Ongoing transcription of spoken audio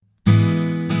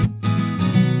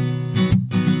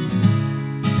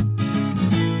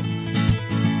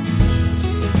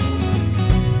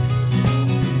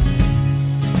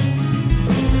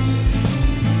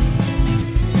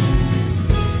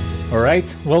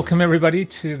right, welcome everybody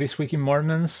to this Week in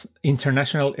Mormons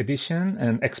International Edition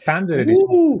and Expanded Edition.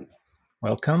 Woo!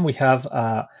 Welcome. We have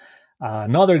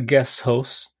another guest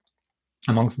host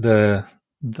amongst the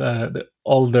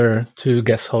older two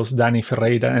guest hosts, Danny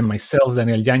Ferreira and myself,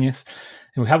 Daniel Yanez.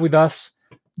 And we have with us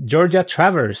Georgia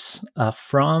Travers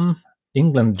from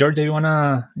England. Georgia, you want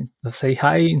to say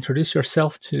hi, introduce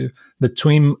yourself to the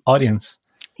TWiM audience?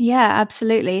 Yeah,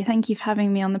 absolutely. Thank you for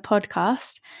having me on the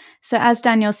podcast. So as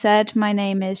Daniel said, my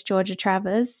name is Georgia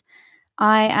Travers.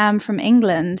 I am from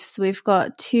England. So we've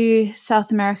got two South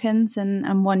Americans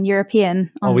and one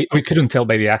European. We couldn't tell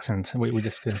by the accent. We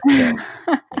just couldn't.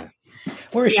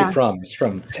 Where is she from? She's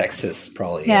from Texas,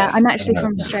 probably. Yeah, I'm actually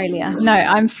from Australia. No,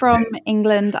 I'm from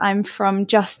England. I'm from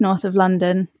just north of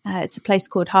London. It's a place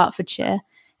called Hertfordshire,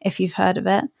 if you've heard of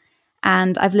it.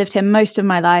 And I've lived here most of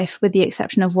my life, with the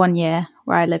exception of 1 year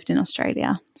where I lived in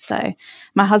Australia. So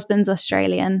my husband's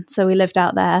Australian, so we lived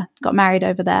out there, got married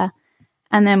over there,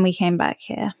 and then we came back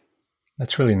here.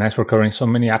 That's really nice. We're covering so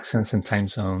many accents and time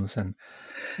zones and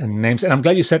names. And I'm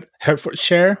glad you said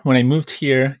Hertfordshire. When I moved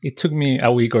here, it took me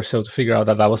a week or so to figure out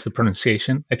that was the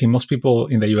pronunciation. I think most people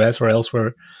in the US or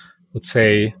elsewhere would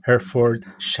say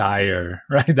Hertfordshire,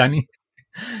 right, Danny?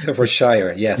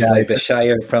 Hertfordshire, yes, yeah, like the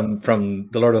Shire from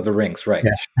the Lord of the Rings, right?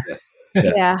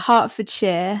 Yeah, yeah,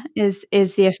 Hertfordshire is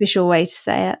the official way to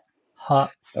say it.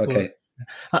 Okay.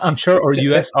 I'm sure our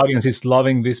US audience is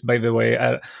loving this, by the way.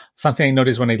 Something I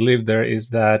noticed when I lived there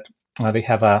is that they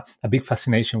have a big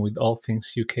fascination with all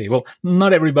things UK. Well,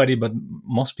 not everybody, but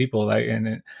most people.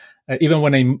 Even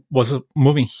when I was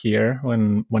moving here,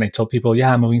 when I told people,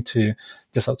 yeah, I'm moving to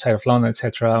just outside of London,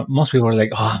 etc., most people were like,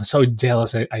 oh, I'm so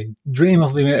jealous. I dream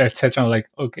of living there, etc. I'm like,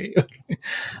 okay.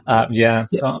 Yeah.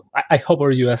 So I hope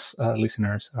our US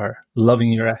listeners are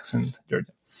loving your accent,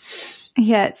 Georgia.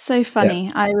 Yeah, it's so funny.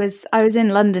 Yeah. I was in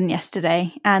London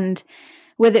yesterday, and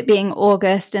with it being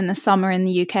August in the summer in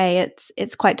the UK,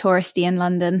 it's quite touristy in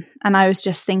London. And I was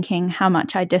just thinking how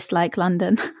much I dislike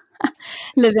London.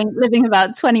 living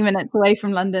about 20 minutes away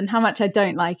from London, how much I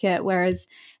don't like it, whereas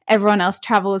everyone else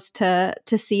travels to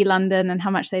see London and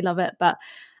how much they love it. But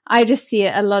I just see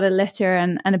it a lot of litter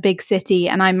and a big city,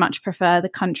 and I much prefer the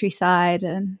countryside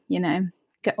and,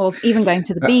 or even going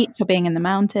to the beach or being in the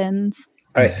mountains.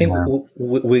 I think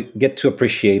we get to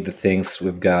appreciate the things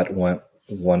we've got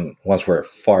once we're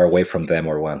far away from them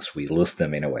or once we lose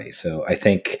them in a way. So I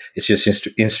think it's just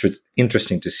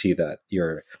interesting to see that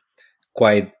you're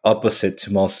quite opposite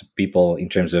to most people in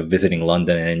terms of visiting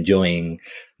London and enjoying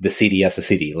the city as a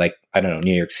city. Like, I don't know,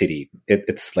 New York City.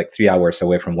 It's like 3 hours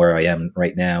away from where I am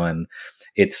right now, and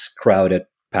it's crowded,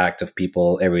 packed of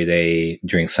people every day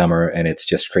during summer, and it's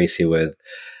just crazy with,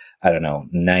 I don't know,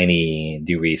 90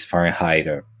 degrees Fahrenheit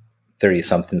or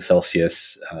 30-something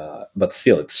Celsius, but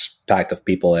still it's packed of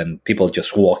people and people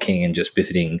just walking and just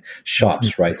visiting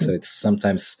shops, right? So it's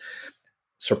sometimes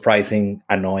surprising,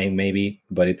 annoying maybe,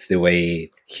 but it's the way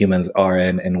humans are,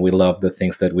 and we love the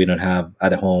things that we don't have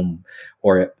at home,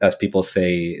 or as people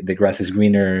say, the grass is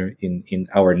greener in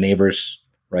our neighbors,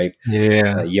 right?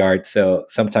 Yard. So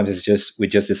sometimes we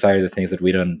just desire the things that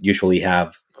we don't usually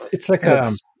have. It's like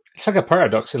a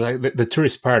paradox, like the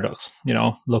tourist paradox.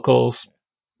 Locals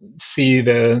see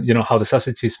how the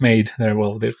sausage is made there.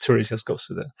 Well, the tourist just goes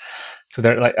to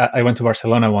there. Like I went to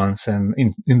Barcelona once, and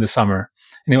in the summer,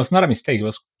 and it was not a mistake. It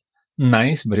was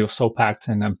nice, but it was so packed,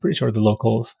 and I'm pretty sure the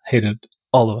locals hated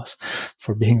all of us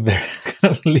for being there,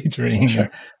 kind of littering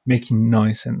and making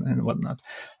noise and whatnot.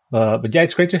 But yeah,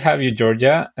 it's great to have you,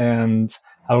 Georgia, and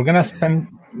we're gonna spend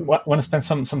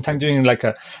some time doing like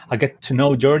a get to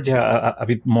know Georgia a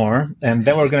bit more, and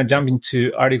then we're gonna jump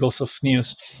into articles of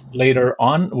news later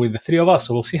on with the three of us.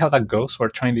 So we'll see how that goes. We're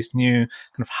trying this new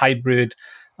kind of hybrid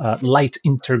light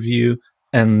interview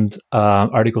and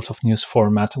articles of news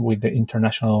format with the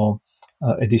international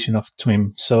edition of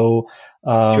TWiM. So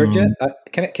Georgia,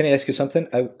 can I ask you something?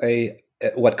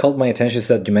 What caught my attention is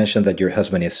that you mentioned that your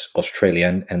husband is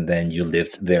Australian and then you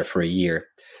lived there for a year.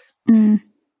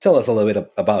 Tell us a little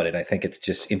bit about it. I think it's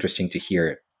just interesting to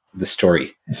hear the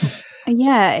story.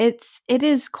 Yeah, it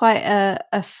is quite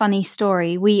a funny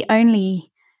story. We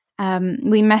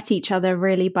met each other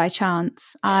really by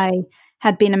chance. I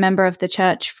had been a member of the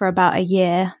church for about a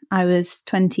year. I was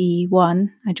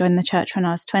 21. I joined the church when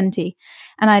I was 20,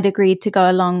 and I'd agreed to go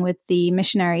along with the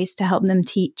missionaries to help them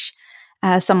teach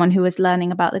someone who was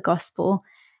learning about the gospel.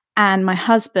 And my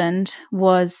husband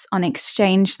was on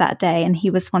exchange that day, and he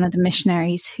was one of the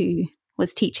missionaries who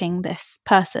was teaching this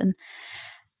person.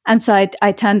 And so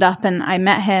I turned up and I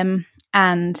met him,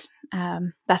 and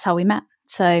that's how we met.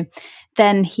 So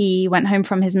then he went home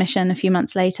from his mission a few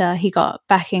months later. He got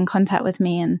back in contact with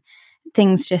me and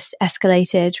things just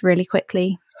escalated really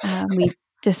quickly. We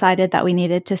decided that we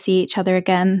needed to see each other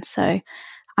again. So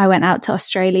I went out to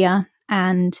Australia,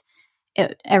 and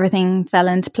everything fell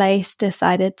into place,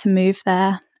 decided to move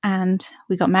there, and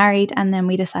we got married, and then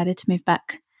we decided to move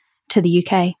back to the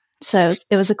UK. So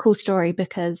it was a cool story,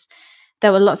 because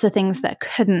there were lots of things that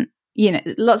couldn't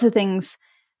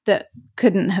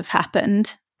have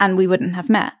happened, and we wouldn't have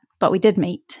met, but we did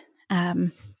meet.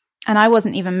 And I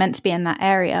wasn't even meant to be in that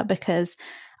area, because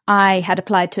I had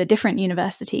applied to a different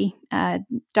university,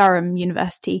 Durham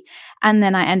University, and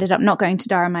then I ended up not going to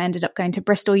Durham. I ended up going to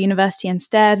Bristol University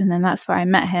instead, and then that's where I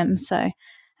met him. So,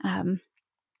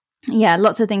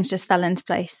 lots of things just fell into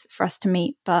place for us to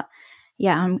meet. But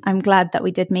yeah, I'm glad that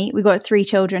we did meet. We got 3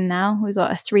 children now. We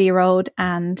got a 3-year-old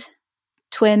and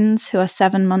twins who are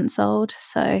 7 months old.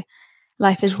 So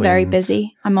life is very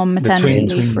busy. I'm on maternity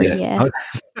leave for a year.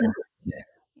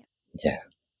 Yeah.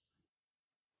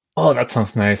 Oh, that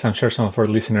sounds nice. I'm sure some of our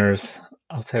listeners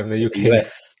outside of the UK,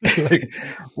 yes. like,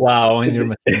 wow, and your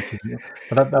maternity.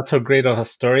 But that's so great of a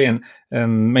story, and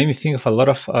made me think of a lot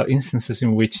of instances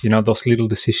in which, those little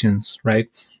decisions, right,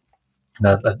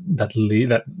 that lead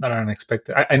that are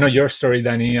unexpected. I know your story,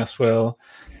 Danny, as well,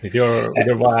 with your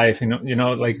wife.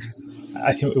 Like,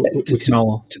 I think we can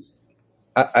all.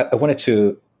 I wanted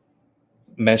to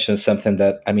mention something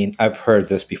that, I mean, I've heard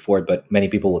this before, but many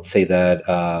people would say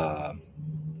that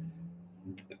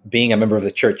being a member of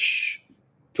the church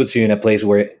puts you in a place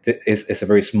where it's a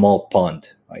very small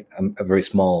pond, right? A very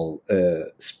small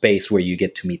space where you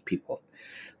get to meet people.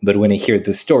 But when I hear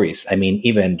the stories, I mean,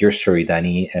 even your story,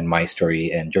 Danny, and my story,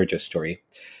 and Georgia's story,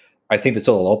 I think the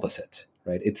total opposite,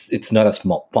 right? It's not a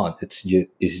small pond.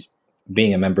 It's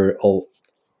being a member. All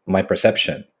my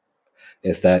perception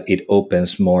is that it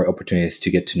opens more opportunities to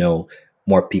get to know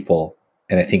more people,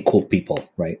 and I think cool people,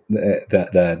 right?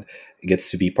 That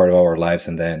gets to be part of our lives.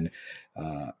 And then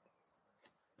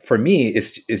for me,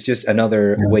 it's just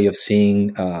another way of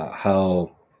seeing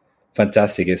how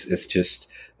fantastic is just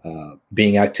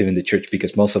being active in the church,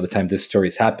 because most of the time these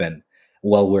stories happen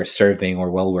while we're serving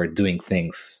or while we're doing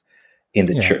things in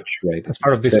the church, right? As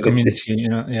part of this community,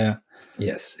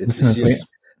 Yes, it's just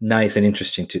nice and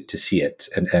interesting to see it,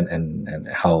 and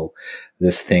how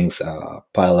these things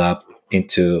pile up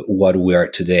into what we are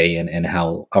today, and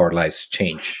how our lives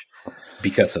change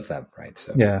because of them, right?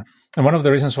 So and one of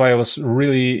the reasons why I was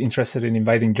really interested in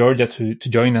inviting Georgia to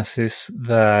join us is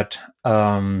that,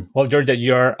 Georgia,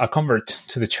 you're a convert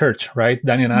to the church, right?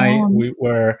 Danny and I, we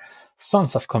were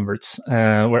sons of converts,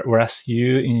 whereas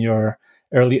you, in your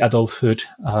early adulthood,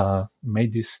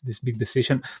 made this big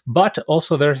decision. But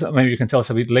also, maybe you can tell us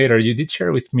a bit later, you did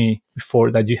share with me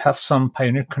before that you have some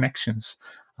pioneer connections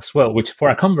as well, which for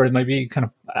a convert might be kind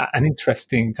of an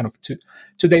interesting kind of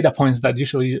two data points that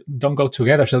usually don't go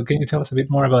together. So can you tell us a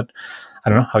bit more about, I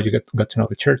don't know, how you got to know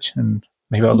the church, and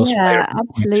maybe all those? Yeah,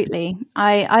 absolutely.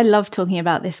 I love talking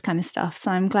about this kind of stuff, so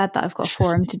I'm glad that I've got a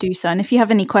forum to do so. And if you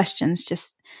have any questions,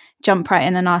 just jump right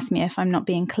in and ask me if I'm not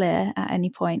being clear at any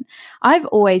point. I've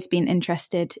always been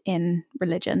interested in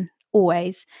religion,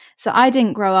 always. So I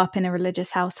didn't grow up in a religious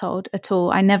household at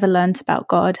all. I never learned about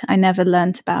God. I never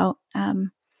learned about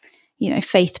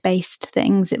faith-based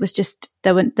things. It was just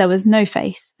there was no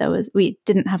faith. We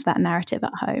didn't have that narrative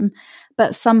at home.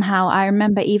 But somehow I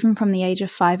remember, even from the age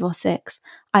of 5 or 6,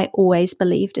 I always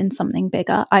believed in something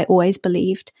bigger. I always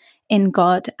believed in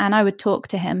God, and I would talk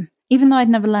to him, even though I'd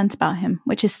never learned about him,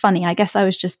 which is funny. I guess I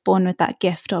was just born with that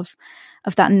gift of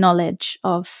that knowledge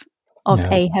of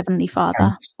a heavenly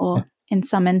Father or in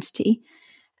some entity.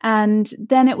 And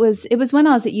then it was when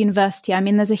I was at university. I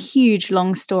mean, there's a huge,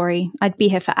 long story. I'd be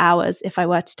here for hours if I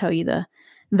were to tell you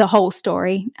the whole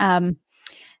story.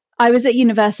 I was at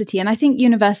university, and I think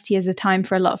university is a time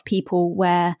for a lot of people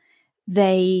where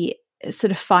they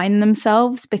sort of find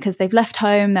themselves, because they've left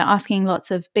home. They're asking lots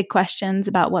of big questions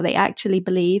about what they actually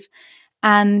believe.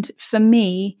 And for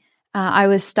me, I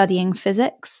was studying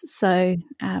physics. So,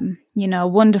 a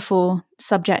wonderful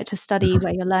subject to study,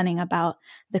 where you're learning about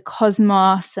the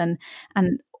cosmos and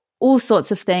all sorts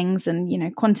of things,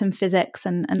 and, quantum physics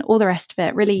and all the rest of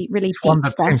it. Really, really it's deep one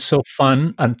that stuff. Seems so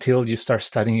fun until you start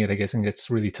studying it, I guess, and gets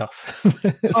really tough.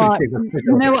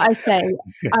 You know what I say?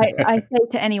 I say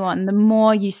to anyone, the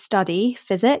more you study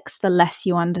physics, the less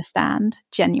you understand,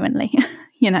 genuinely.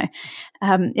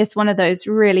 It's one of those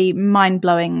really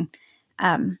mind-blowing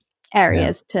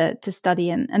areas to study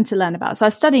and to learn about. So I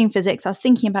was studying physics. I was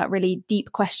thinking about really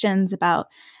deep questions about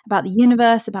the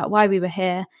universe, about why we were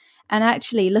here. And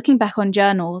actually, looking back on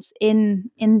journals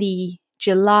in the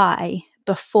July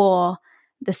before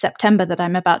the September that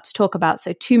I'm about to talk about,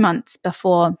 so 2 months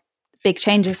before big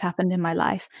changes happened in my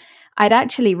life, I'd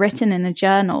actually written in a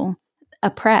journal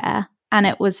a prayer, and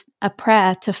it was a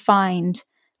prayer to find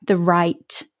the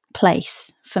right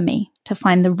place for me, to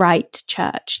find the right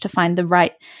church, to find the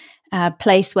right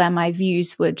place where my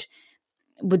views would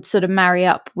sort of marry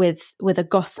up with a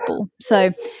gospel.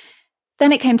 So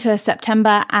then it came to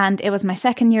September, and it was my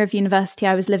second year of university.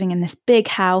 I was living in this big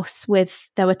house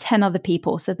there were 10 other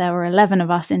people. So there were 11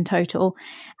 of us in total.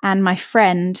 And my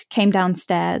friend came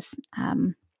downstairs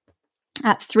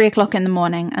at 3:00 in the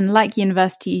morning. And like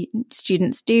university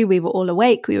students do, we were all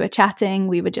awake. We were chatting.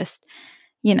 We were just,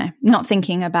 not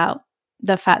thinking about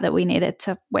the fact that we needed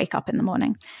to wake up in the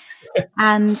morning.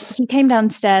 And he came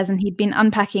downstairs, and he'd been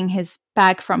unpacking his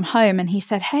bag from home, and he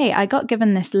said, "Hey, I got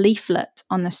given this leaflet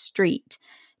on the street.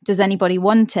 Does anybody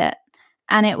want it?"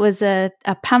 And it was a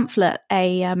pamphlet,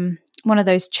 one of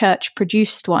those church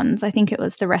produced ones. I think it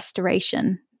was the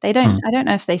Restoration. I don't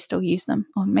know if they still use them,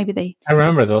 or maybe they. I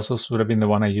remember those would have been the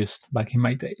one I used back in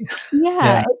my day.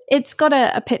 Yeah. It's got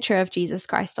a picture of Jesus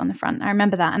Christ on the front. I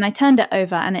remember that. And I turned it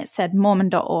over, and it said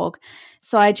Mormon.org.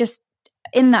 So I just,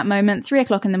 in that moment,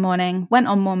 3:00 in the morning, went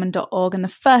on Mormon.org, and the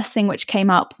first thing which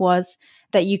came up was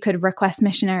that you could request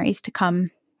missionaries to come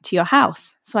to your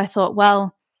house. So I thought,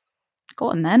 well, go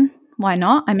on then. Why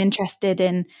not? I'm interested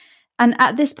in, and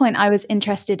at this point, I was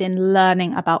interested in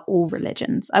learning about all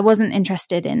religions. I wasn't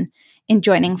interested in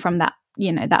joining from that,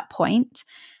 that point.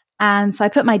 And so I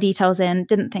put my details in,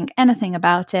 didn't think anything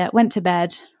about it, went to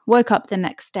bed, woke up the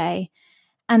next day.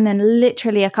 And then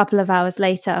literally a couple of hours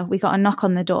later, we got a knock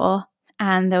on the door,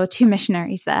 and there were 2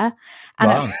 missionaries there. And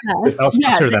wow. That was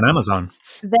faster than Amazon.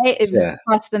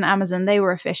 Faster than Amazon. They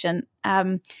were efficient.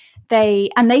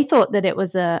 They thought that it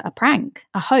was a prank,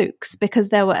 a hoax, because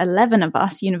there were 11 of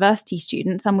us university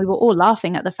students, and we were all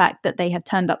laughing at the fact that they had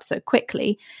turned up so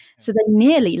quickly. So they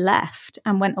nearly left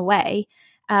and went away.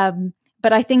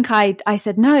 But I think I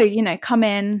said, no, come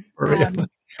in.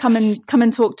 Come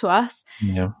and talk to us.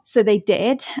 Yeah. So they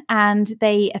did, and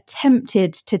they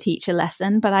attempted to teach a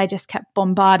lesson, but I just kept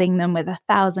bombarding them with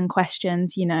 1,000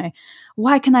 questions.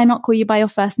 Why can I not call you by your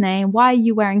first name? Why are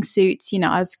you wearing suits?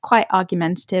 I was quite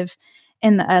argumentative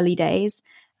in the early days,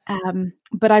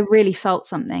 but I really felt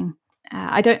something.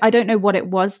 I don't know what it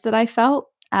was that I felt.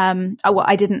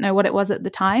 I didn't know what it was at the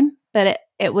time, but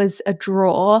it was a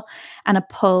draw and a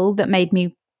pull that made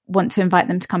me want to invite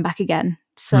them to come back again.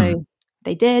 So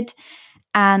they did.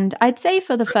 And I'd say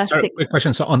for the first quick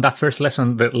question. So on that first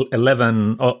lesson, the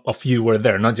 11 of you were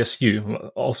there, not just you,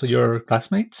 also your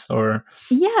classmates? Or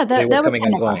yeah, they were coming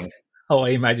and going. Oh, I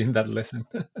imagine that lesson.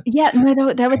 Yeah,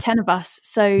 no, there were 10 of us.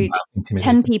 So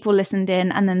 10 people listened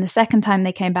in. And then the second time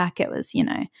they came back, it was,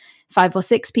 5 or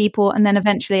 6 people. And then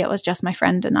eventually it was just my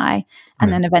friend and I,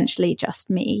 and then eventually just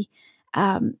me.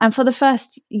 And for the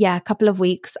first, couple of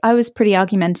weeks, I was pretty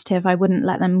argumentative. I wouldn't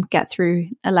let them get through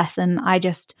a lesson. I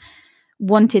just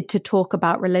wanted to talk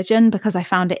about religion because I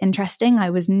found it interesting.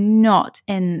 I was not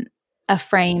in a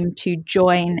frame to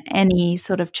join any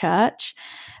sort of church.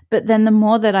 But then the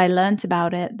more that I learned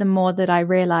about it, the more that I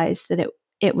realized that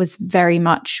it was very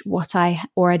much what I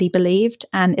already believed.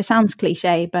 And it sounds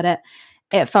cliche, but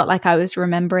it felt like I was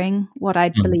remembering what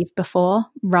I'd believed before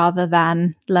rather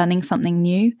than learning something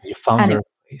new. You found your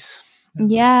place.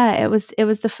 Yeah, it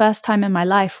was the first time in my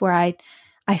life where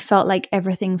I felt like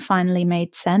everything finally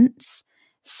made sense.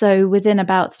 So within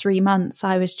about 3 months,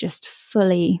 I was just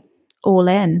fully all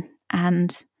in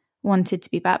and wanted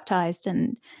to be baptized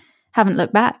and haven't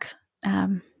looked back.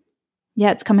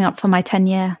 It's coming up for my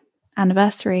 10-year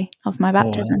anniversary of my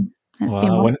baptism.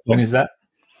 Wow. When is that?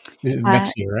 Is it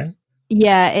next year, right?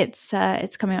 Yeah,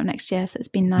 it's coming up next year, so it's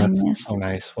been 9 years. So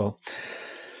nice. Well,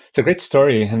 it's a great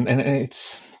story, and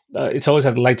it's always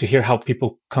a delight to hear how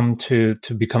people come to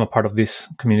become a part of this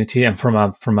community, and from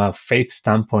a faith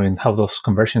standpoint, how those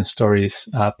conversion stories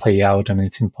play out, and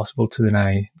it's impossible to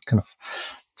deny kind of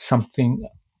something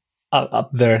up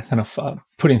there, kind of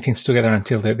putting things together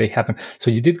until they happen. So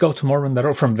you did go to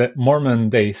Mormon.org from the Mormon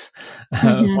days,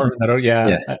 Mormon.org,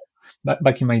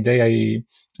 back in my day, I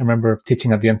remember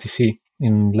teaching at the MTC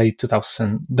in the late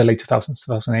 2000s,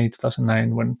 2008,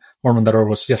 2009, when Mormon.org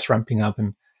was just ramping up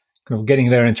and kind of getting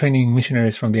there and training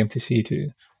missionaries from the MTC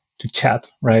to chat,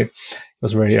 right? It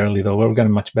was very early, though. We're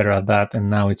getting much better at that. And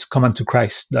now it's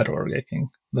comandtochrist.org, I think,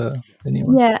 the new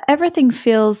one. Yeah, everything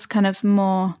feels kind of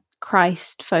more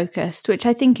Christ focused, which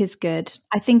I think is good.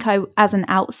 I think as an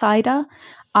outsider,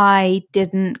 I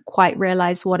didn't quite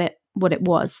realize what it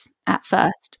was at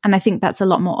first. And I think that's a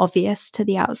lot more obvious to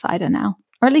the outsider now,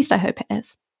 or at least I hope it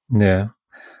is. Yeah.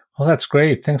 Well, that's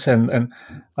great. Thanks. And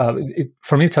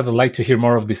for me, it's a delight to hear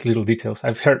more of these little details.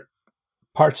 I've heard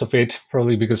parts of it,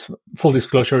 probably because, full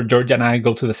disclosure, Georgia and I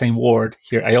go to the same ward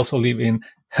here. I also live in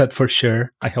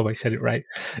Hertfordshire. I hope I said it right.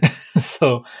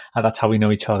 So that's how we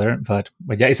know each other. But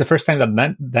yeah, it's the first time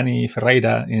that Danny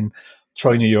Ferreira in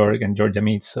Troy, New York, and Georgia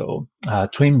meet. So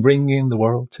TWiM bringing the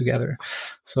world together.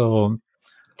 So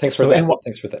thanks for that.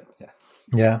 Thanks for that. Yeah.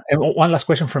 Yeah. And one last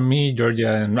question from me,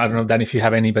 Georgia, and I don't know, Dan, if you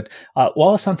have any, but what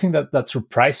was something that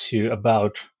surprised you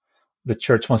about the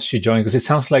church once you joined? Because it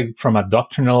sounds like from a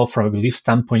belief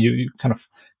standpoint, you kind of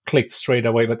clicked straight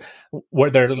away, but were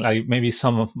there like maybe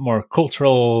some more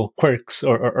cultural quirks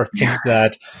or things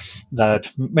that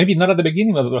maybe not at the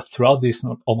beginning, but throughout these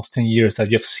almost 10 years that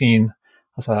you've seen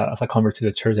as a convert to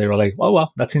the church, they were like, oh, wow,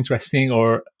 that's interesting,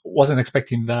 or wasn't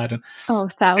expecting that? Oh,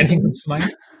 thousands. Anything comes to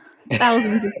mind?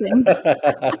 Thousands of things.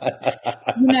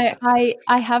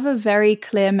 I have a very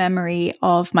clear memory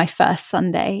of my first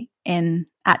Sunday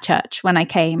at church when I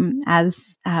came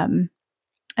as an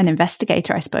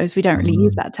investigator, I suppose. We don't really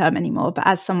use that term anymore, but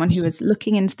as someone who was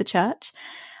looking into the church,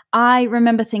 I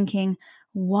remember thinking,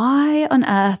 why on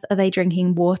earth are they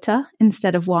drinking water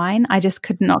instead of wine? I just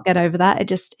could not get over that.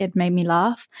 It made me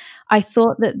laugh. I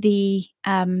thought that the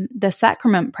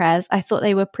sacrament prayers, I thought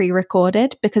they were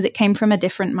pre-recorded because it came from a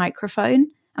different microphone,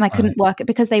 and I couldn't work it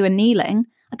because they were kneeling.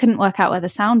 I couldn't work out where the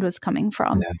sound was coming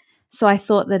from. Yeah. So I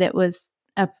thought that it was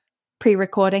a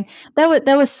pre-recording. There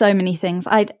were so many things.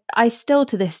 I still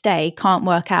to this day can't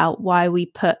work out why we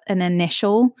put an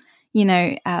initial,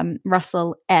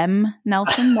 Russell M.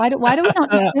 Nelson. Why do we not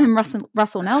just call him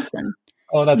Russell Nelson?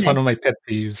 Oh, that's one of my pet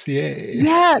peeves.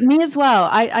 Yeah, me as well.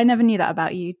 I never knew that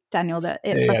about you, Daniel, that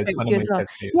it frustrates you as well.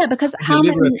 Yeah, because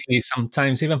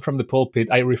sometimes, even from the pulpit,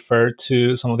 I refer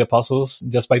to some of the apostles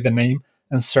just by the name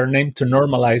and surname to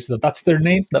normalize that's their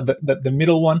name, the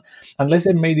middle one, unless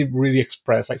they made it really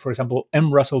express. Like, for example,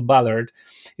 M. Russell Ballard,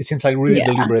 it seems like really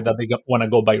deliberate that they want to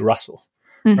go by Russell,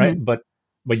 right?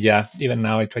 But yeah, even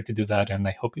now I try to do that, and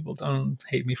I hope people don't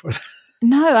hate me for that.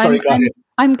 No,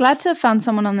 I'm glad to have found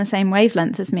someone on the same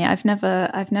wavelength as me. I've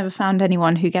never found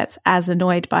anyone who gets as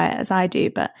annoyed by it as I do.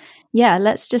 But yeah,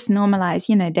 let's just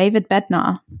normalize. David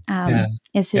Bednar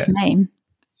is his name.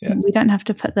 Yeah. We don't have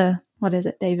to put what is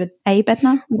it, David A.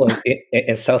 Bednar? Well,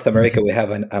 in South America, we have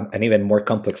an even more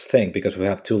complex thing because we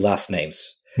have two last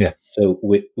names. Yeah. So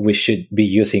we should be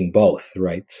using both,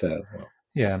 right? So.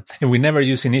 Yeah, and we never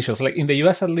use initials. Like in the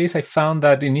US, at least, I found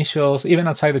that initials, even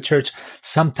outside the church,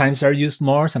 sometimes are used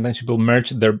more. Sometimes people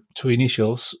merge their two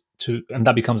initials and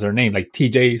that becomes their name, like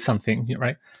TJ something,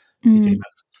 right? TJ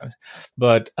Maxx.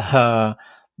 But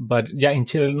yeah, in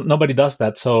Chile, nobody does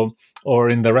that. So, or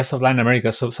in the rest of Latin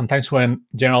America. So sometimes when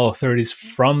general authorities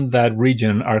from that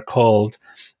region are called,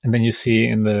 and then you see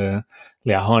in the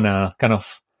Leajona kind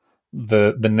of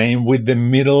the name with the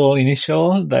middle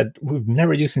initial that we've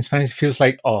never used in Spanish, feels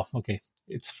like, oh, okay,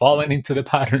 it's fallen into the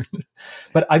pattern.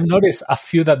 But I've noticed a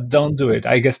few that don't do it.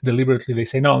 I guess deliberately they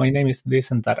say, no, my name is this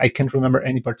and that. I can't remember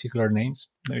any particular names.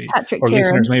 Maybe Patrick or Kieran.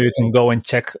 Listeners, maybe you can go and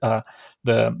check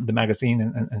the magazine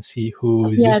and see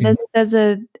who is using it. There's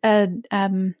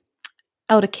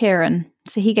Elder Kieran.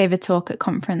 So he gave a talk at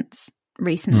conference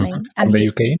recently. From the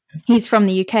UK? He's from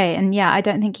the UK, and I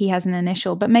don't think he has an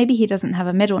initial, but maybe he doesn't have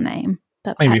a middle name,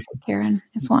 but maybe Patrick Kieran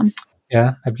is one.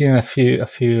 Yeah, I've given a few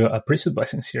priesthood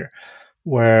blessings here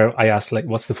where I asked, like,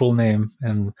 what's the full name?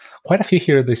 And quite a few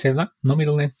here, they say, no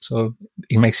middle name. So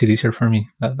it makes it easier for me.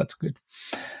 That's good.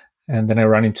 And then I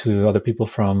run into other people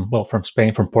from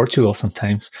Spain, from Portugal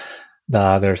sometimes.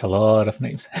 There's a lot of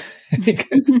names.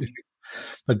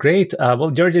 But great. Well,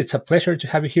 Georgia, it's a pleasure to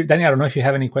have you here. Danny, I don't know if you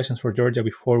have any questions for Georgia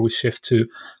before we shift to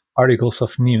articles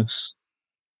of news.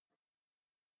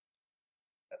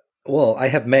 Well, I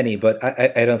have many, but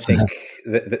I don't think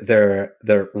they're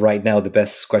right now the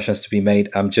best questions to be made.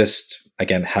 I'm just,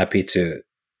 again, happy to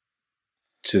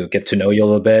get to know you a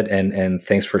little bit, and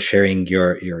thanks for sharing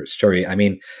your story. I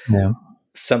mean,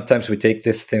 sometimes we take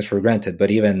these things for granted,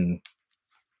 but even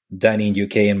Danny in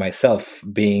UK and myself,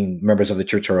 being members of the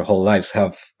church our whole lives,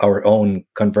 have our own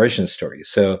conversion stories.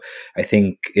 So I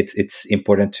think it's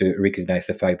important to recognize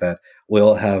the fact that we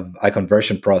all have a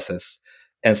conversion process,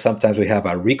 and sometimes we have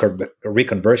a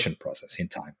reconversion process in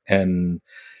time, and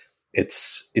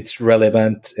it's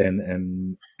relevant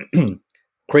and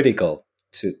critical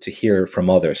to hear from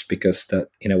others, because that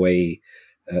in a way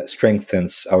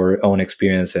strengthens our own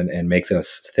experience and makes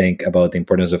us think about the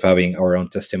importance of having our own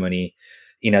testimony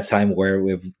in a time where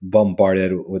we've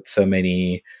bombarded with so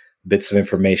many bits of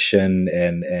information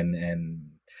and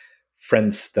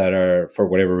friends that are, for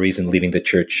whatever reason, leaving the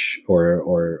church,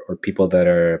 or people that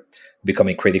are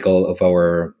becoming critical of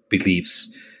our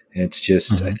beliefs. And it's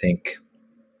just, I think,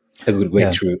 a good way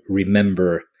to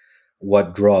remember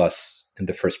what draws in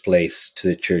the first place to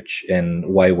the church and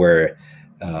why we're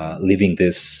living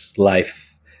this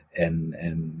life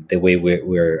and the way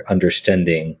we're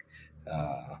understanding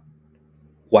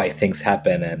why things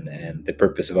happen and the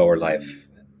purpose of our life.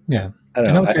 Yeah, I don't and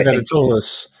I know. would say I that think it's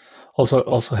always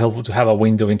also helpful to have a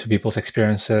window into people's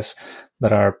experiences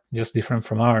that are just different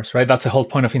from ours, right? That's the whole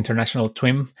point of international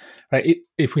TWiM, right?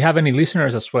 If we have any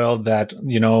listeners as well that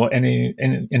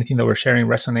anything that we're sharing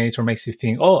resonates or makes you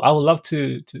think, oh, I would love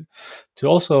to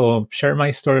also share my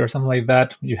story or something like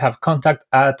that, you have contact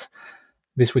at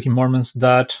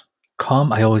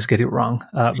thisweekinmormons.com. I always get it wrong,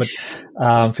 but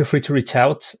feel free to reach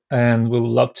out, and we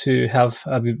would love to have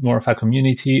a bit more of a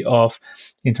community of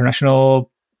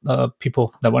international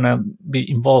people that want to be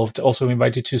involved. Also, we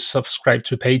invite you to subscribe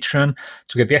to Patreon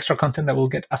to get the extra content that we'll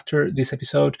get after this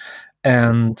episode.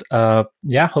 And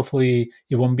hopefully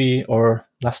it won't be our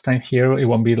last time here. It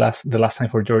won't be the last time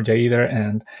for Georgia either.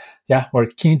 And we're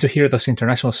keen to hear those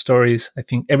international stories. I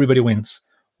think everybody wins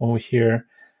when we hear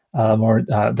more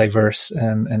diverse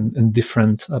and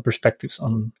different perspectives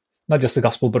on not just the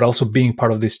gospel, but also being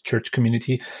part of this church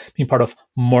community, being part of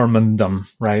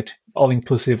Mormondom, right? All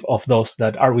inclusive of those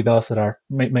that are with us, that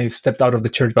may have stepped out of the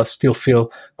church, but still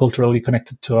feel culturally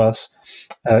connected to us.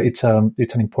 It's an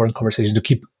important conversation to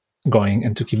keep going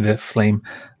and to keep the flame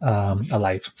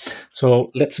alive. So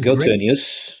let's go to the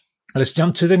news. Let's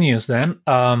jump to the news then.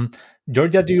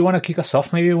 Georgia, do you want to kick us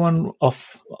off? Maybe one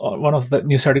of the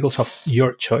news articles of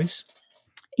your choice?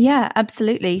 Yeah,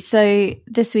 absolutely. So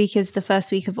this week is the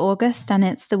first week of August, and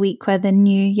it's the week where the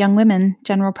new Young Women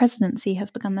General Presidency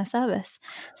have begun their service.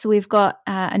 So we've got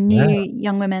a new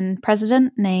Young Women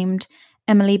president named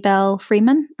Emily Belle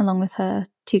Freeman, along with her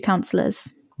 2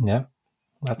 counselors. Yeah,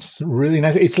 that's really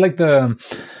nice. It's like and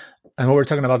we were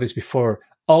talking about this before,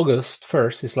 August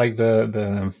 1st is like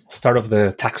the start of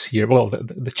the tax year, well,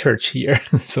 the church year,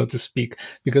 so to speak,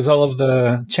 because all of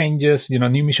the changes,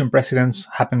 new mission presidents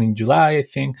happen in July, I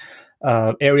think.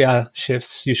 Area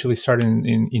shifts usually start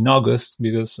in August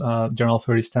because general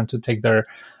authorities tend to take their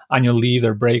annual leave,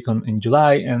 their break in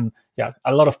July. And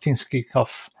a lot of things kick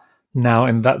off now,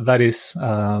 and that is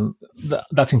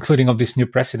that's including of this new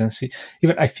presidency.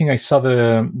 Even I think I saw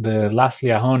the last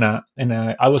Liahona, and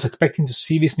I was expecting to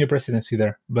see this new presidency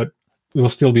there, but it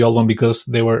was still the old one because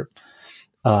they were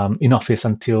in office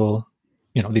until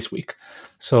this week.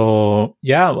 So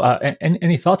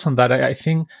any thoughts on that? I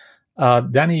think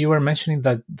Danny, you were mentioning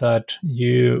that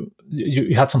you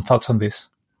had some thoughts on this.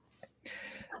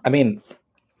 I mean,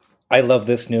 I love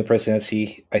this new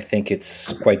presidency. I think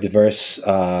it's quite diverse.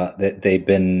 That they've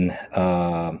been,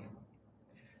 at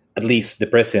least the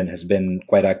president has been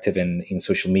quite active in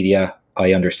social media.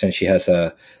 I understand she has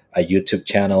a YouTube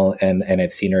channel, and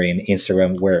I've seen her in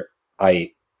Instagram where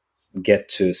I get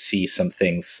to see some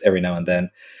things every now and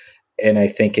then. And I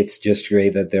think it's just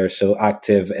great that they're so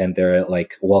active and they're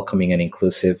like welcoming and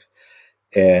inclusive.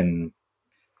 And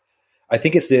I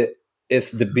think it's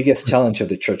the biggest challenge of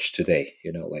the church today,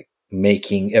 like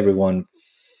making everyone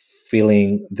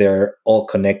feeling they're all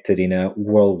connected in a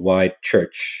worldwide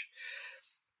church,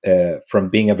 from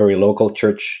being a very local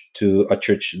church to a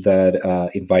church that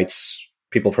invites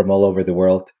people from all over the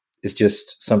world. It's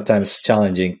just sometimes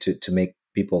challenging to make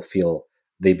people feel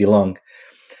they belong.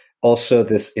 Also,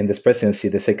 in this presidency,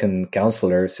 the second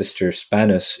counselor, Sister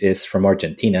Spanos, is from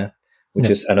Argentina, which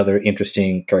is another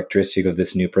interesting characteristic of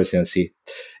this new presidency,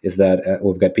 is that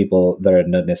we've got people that are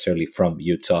not necessarily from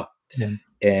Utah. Yeah.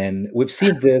 And we've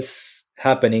seen this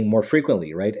happening more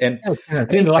frequently, right? And I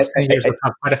think the last 10 years we've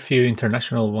had quite a few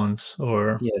international ones,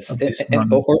 or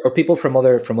or people from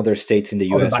other states in the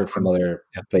U.S. or from other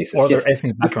places, or other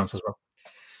ethnic backgrounds as well.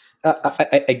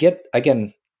 I get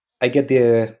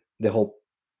the whole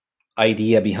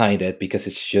idea behind it, because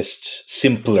it's just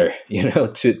simpler,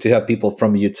 to have people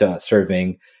from Utah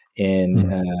serving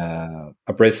in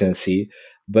a presidency.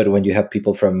 But when you have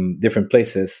people from different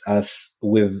places, as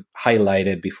we've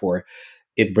highlighted before,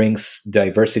 it brings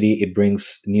diversity, it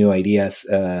brings new ideas,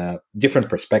 different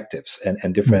perspectives,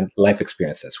 and different life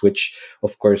experiences, which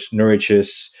of course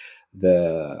nourishes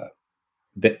the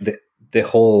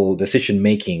whole decision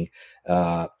making.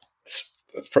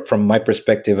 From my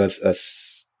perspective as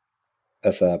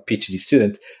a PhD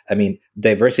student, I mean,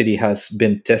 diversity has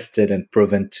been tested and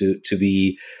proven to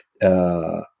be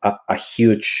a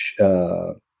huge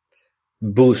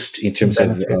boost in terms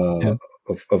of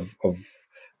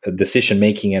decision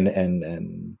making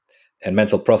and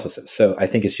mental processes. So I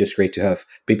think it's just great to have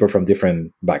people from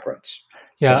different backgrounds.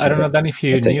 Yeah, I don't know, Dan, if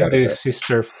you knew this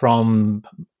sister from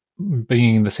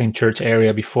being in the same church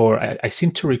area before. I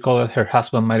seem to recall that her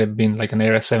husband might have been like an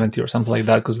area 70 or something like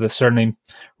that, because the surname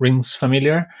rings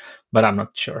familiar, but I'm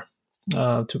not sure,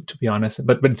 to be honest.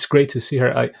 But it's great to see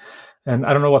her. And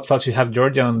I don't know what thoughts you have,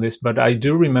 Georgia, on this, but I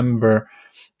do remember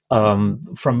from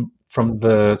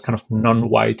the kind of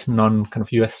non-white, kind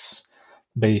of US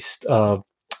based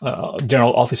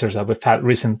general officers that we've had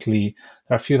recently,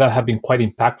 there are a few that have been quite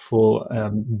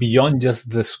impactful beyond just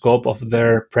the scope of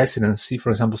their presidency. For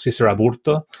example, Cesar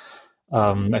Aburto,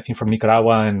 I think from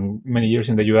Nicaragua and many years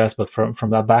in the US, but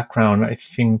from that background, I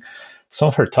think some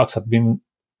of her talks have been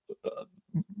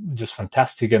just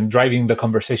fantastic and driving the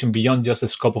conversation beyond just the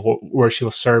scope of where she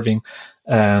was serving.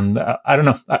 And I don't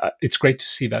know, it's great to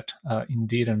see that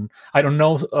indeed. And I don't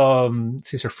know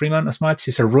Cesar Freeman as much.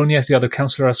 Cesar Rooney is the other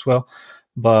counselor as well.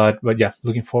 But yeah,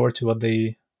 looking forward to what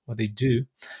they do.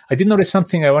 I did notice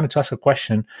something. I wanted to ask a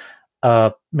question.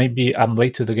 Maybe I'm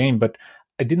late to the game, but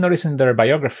I did notice in their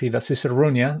biography that Cesar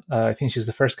Runia, I think she's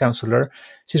the first counselor,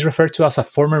 she's referred to as a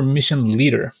former mission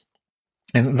leader.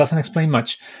 And it doesn't explain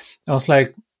much. I was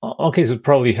like, okay, so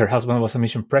probably her husband was a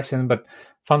mission president, but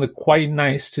found it quite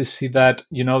nice to see that,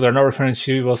 they're not referring,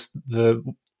 she was the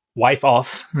wife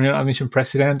of, a mission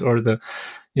president, or the,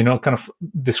 kind of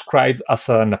described as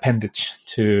an appendage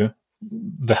to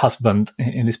the husband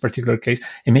in this particular case.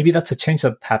 And maybe that's a change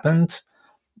that happened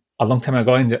a long time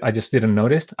ago and I just didn't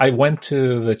notice. I went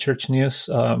to the Church News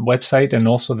website, and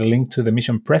also the link to the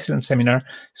Mission President Seminar.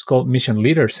 It's called Mission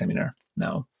Leader Seminar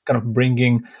now, kind of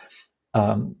bringing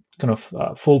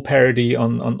full parity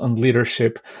on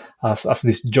leadership as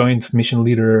this joint mission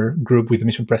leader group with the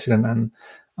mission president and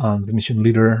the mission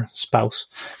leader spouse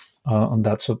on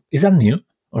that. So is that new?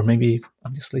 Or maybe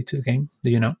I'm just late to the game. Do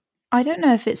you know? I don't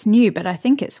know if it's new, but I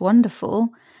think it's wonderful.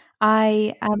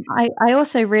 I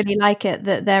also really like it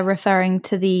that they're referring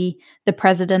to the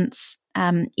presidents,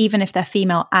 even if they're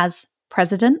female, as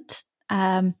president.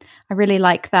 I really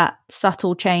like that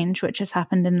subtle change which has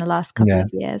happened in the last couple of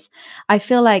years. I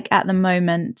feel like at the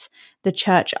moment the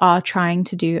church are trying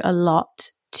to do a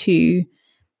lot to,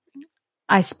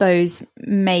 I suppose,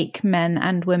 make men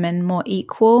and women more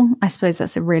equal. I suppose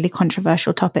that's a really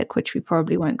controversial topic, which we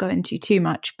probably won't go into too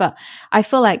much, but I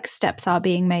feel like steps are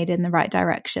being made in the right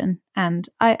direction. And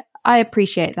I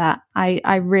appreciate that.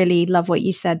 I really love what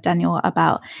you said, Daniel,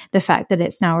 about the fact that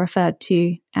it's now referred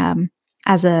to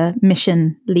as a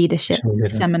mission leadership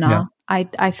seminar. Yeah.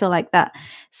 I feel like that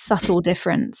subtle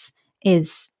difference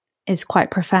is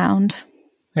quite profound.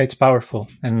 It's powerful.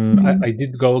 And I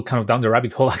did go kind of down the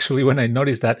rabbit hole actually when I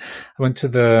noticed that. I went to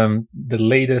the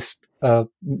latest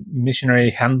missionary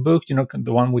handbook,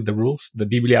 the one with the rules, the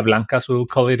Biblia Blanca, as we'll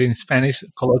call it in Spanish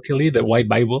colloquially, the white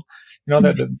Bible,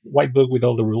 the white book with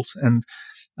all the rules. And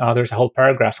there's a whole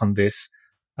paragraph on this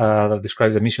that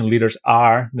describes the mission leaders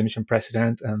are the mission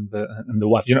president and the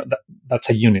wife. That's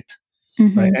a unit.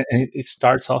 Right? And it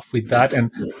starts off with that. And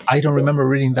I don't remember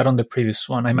reading that on the previous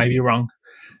one. I might be wrong.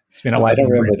 It's been a while. I don't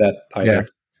remember that either,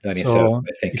 Danny. So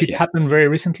I think if it happened very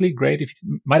recently, great. If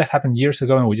it might have happened years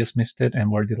ago and we just missed it, and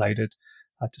we're delighted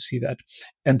to see that.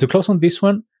 And to close on this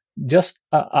one, just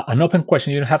an open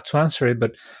question. You don't have to answer it,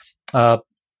 but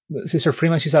Sister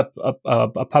Freeman, she's a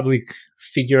public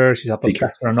figure. She's a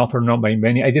podcaster, an author known by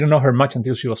many. I didn't know her much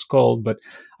until she was called, but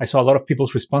I saw a lot of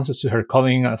people's responses to her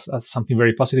calling as something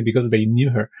very positive because they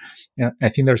knew her. Yeah, I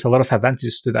think there's a lot of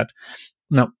advantages to that.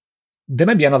 Now, there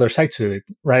might be another side to it,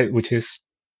 right? Which is,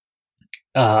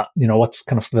 what's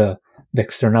kind of the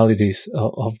externalities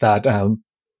of that.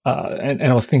 And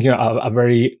I was thinking a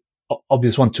very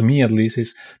obvious one to me, at least,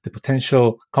 is the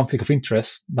potential conflict of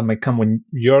interest that might come when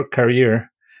your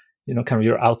career, kind of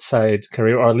your outside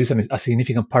career, or at least a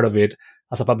significant part of it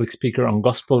as a public speaker on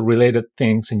gospel related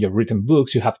things, and you've written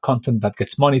books, you have content that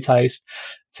gets monetized,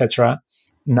 etc.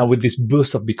 Now with this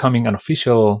boost of becoming an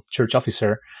official church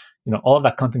officer, all of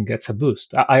that content gets a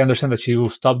boost. I understand that she will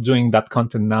stop doing that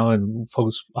content now and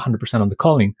focus 100% on the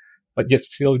calling, but yet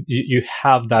still you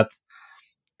have that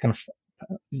kind of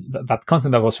that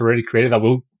content that was already created that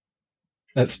will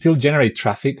still generate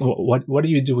traffic. What do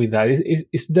you do with that?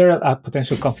 Is there a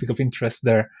potential conflict of interest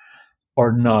there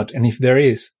or not? And if there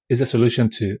is the solution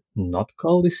to not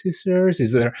call these sisters?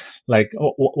 Is there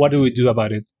what do we do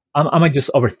about it? Am I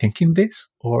just overthinking this,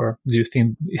 or do you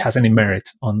think it has any merit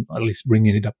on at least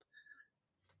bringing it up?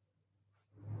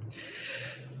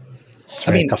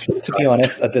 To be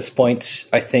honest, at this point,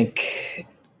 I think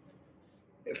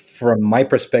from my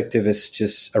perspective, it's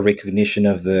just a recognition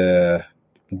of the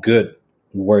good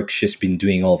work she's been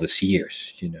doing all these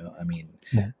years.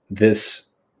 This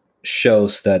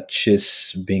shows that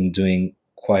she's been doing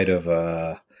quite of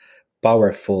a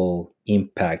powerful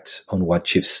impact on what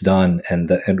she's done,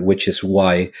 and which is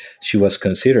why she was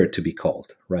considered to be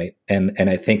called, right? And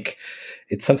I think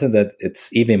it's something that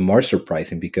it's even more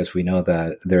surprising, because we know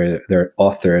that there are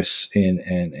authors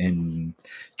in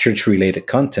church related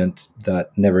content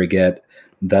that never get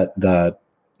that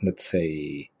let's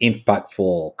say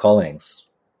impactful callings,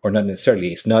 or not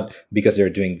necessarily. It's not because they're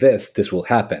doing this will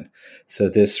happen. So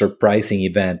this surprising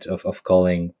event of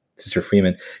calling Sister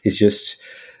Freeman is just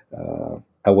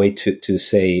a way to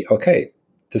say, okay,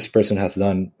 this person has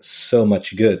done so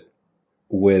much good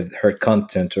with her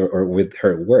content or with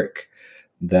her work,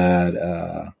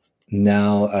 that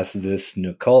now, as this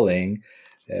new calling,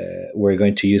 we're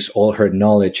going to use all her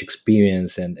knowledge,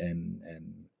 experience, and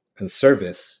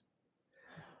service.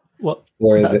 Well,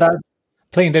 that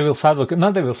playing devil's advocate,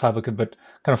 not devil's advocate, but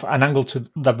kind of an angle to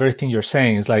that very thing you're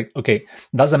saying is like, okay,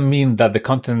 doesn't mean that the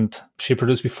content she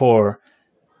produced before,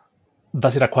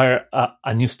 does it acquire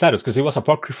a new status? Because it was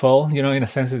apocryphal, in a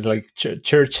sense, it's like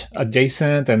church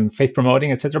adjacent and faith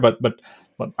promoting, etc., but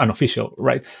unofficial,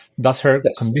 right? Does her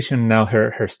condition now,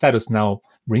 her status now,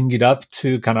 bring it up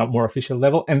to kind of more official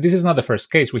level? And this is not the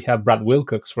first case. We have Brad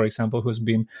Wilcox, for example, who's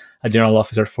been a general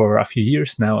officer for a few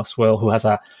years now as well, who has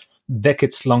a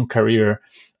decades-long career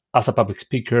as a public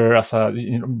speaker, as a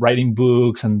writing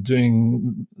books and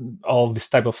doing all this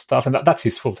type of stuff, and that's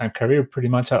his full-time career, pretty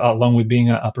much, along with being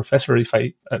a professor, if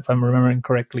I'm remembering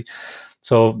correctly.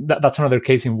 So that's another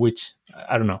case in which,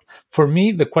 I don't know. For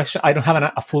me, the question, I don't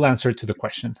have a full answer to the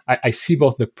question. I see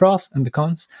both the pros and the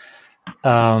cons,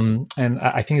 and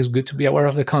I think it's good to be aware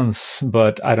of the cons.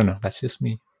 But I don't know. That's just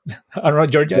me. I don't know,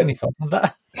 Georgia. Any thoughts on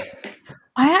that?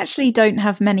 I actually don't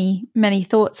have many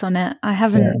thoughts on it. I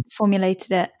haven't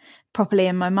formulated it properly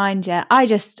in my mind yet.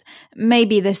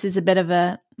 Maybe this is a bit of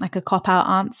a cop-out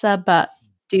answer, but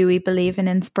do we believe in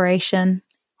inspiration?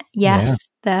 Yes. Yeah.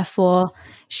 Therefore,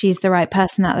 she's the right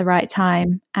person at the right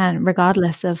time, and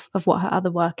regardless of what her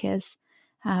other work is.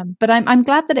 But I'm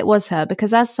glad that it was her,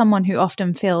 because as someone who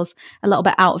often feels a little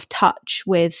bit out of touch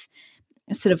with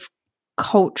sort of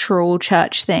cultural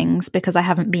church things, because I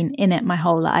haven't been in it my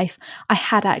whole life, I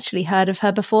had actually heard of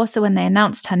her before. So when they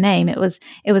announced her name, it was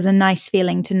a nice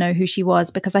feeling to know who she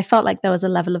was, because I felt like there was a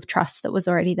level of trust that was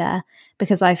already there,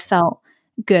 because I felt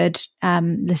good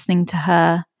listening to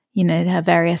her, her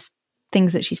various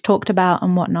things that she's talked about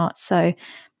and whatnot. So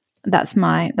that's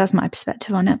my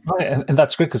perspective on it. Right, and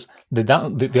that's great, because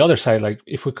the other side, like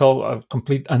if we call a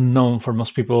complete unknown for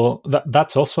most people,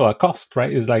 that's also a cost,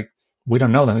 right? It's like, we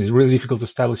don't know them. It's really difficult to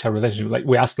establish a relationship. Like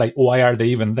we ask, like, why are they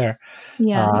even there?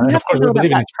 Yeah, and of course we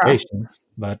believe in inspiration,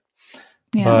 but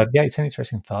it's an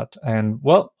interesting thought. And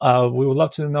well, we would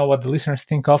love to know what the listeners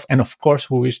think of, and of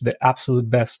course, we wish the absolute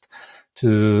best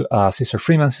to Sister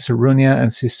Freeman, Sister Runia,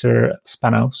 and Sister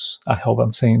Spanaus. I hope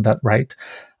I'm saying that right.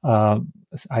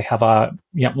 I have a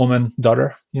young woman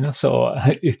daughter, so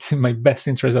it's in my best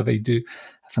interest that they do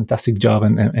a fantastic job,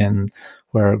 and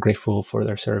we're grateful for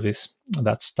their service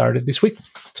that started this week.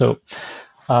 So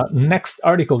next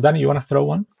article, Danny, you want to throw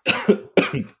one?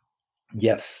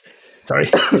 Yes. Sorry.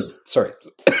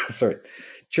 Sorry.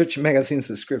 Church magazine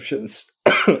subscriptions.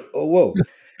 Oh, whoa.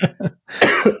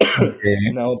 Okay.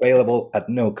 Now available at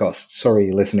no cost.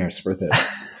 Sorry, listeners, for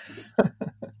this.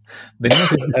 I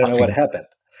don't know what happened.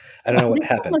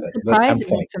 But I'm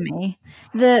fine. For me,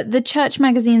 the church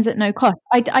magazines at no cost.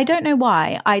 I don't know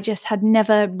why. I just had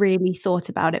never really thought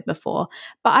about it before.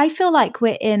 But I feel like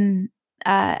we're in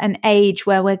an age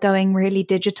where we're going really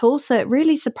digital. So it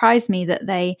really surprised me that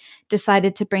they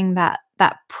decided to bring that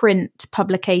print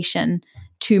publication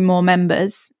to more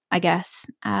members, I guess.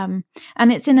 And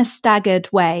it's in a staggered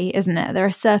way, isn't it? There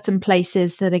are certain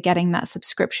places that are getting that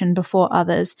subscription before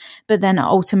others, but then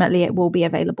ultimately it will be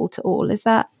available to all. Is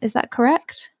that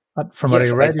correct? From what I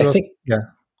read, I think,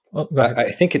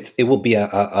 I think it will be a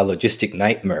logistic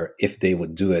nightmare if they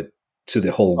would do it to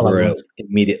the whole world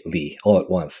immediately, all at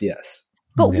once. Yes.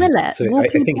 But will it? So will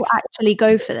people actually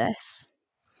go for this?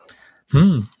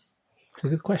 It's a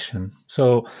good question.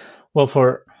 So, well,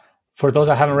 for those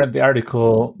that haven't read the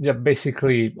article,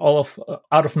 basically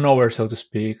out of nowhere, so to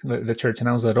speak, the church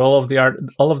announced that all of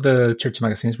the church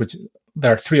magazines, which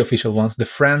there are 3 official ones, the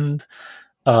Friend,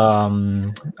 I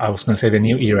was going to say the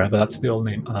New Era, but that's the old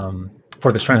name,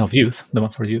 for the Strength of Youth, the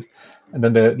one for youth, and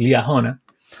then the Liahona,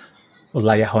 or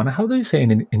Liahona. How do you say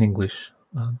it in English?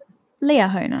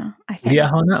 Liahona, I think.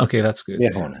 Liahona? Okay, that's good.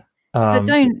 Liahona. But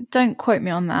don't quote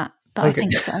me on that. But okay. I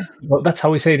think so. Well, that's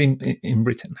how we say it in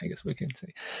Britain, I guess we can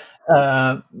say.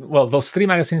 Well, those 3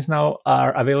 magazines now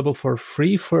are available for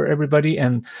free for everybody,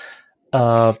 and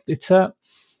I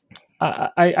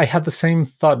had the same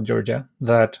thought, Georgia,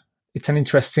 that it's an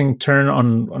interesting turn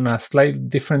on a slightly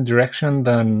different direction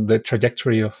than the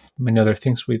trajectory of many other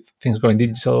things, with things going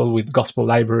digital, with gospel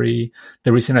library,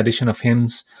 the recent addition of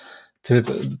hymns to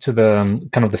the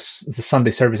kind of the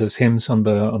Sunday services hymns on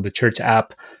the church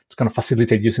app to kind of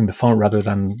facilitate using the phone rather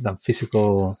than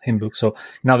physical hymn books. So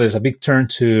now there's a big turn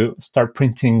to start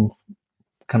printing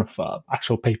kind of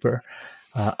actual paper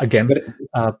again.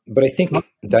 But I think,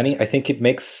 Danny, I think it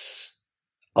makes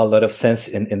a lot of sense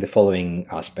in the following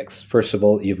aspects. First of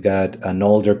all, you've got an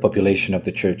older population of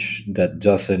the church that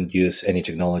doesn't use any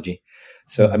technology.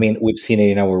 So, I mean, we've seen it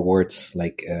in our words,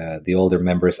 like the older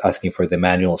members asking for the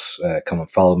manuals, come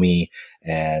and follow me,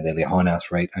 and the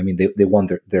Lejonas, right? I mean, they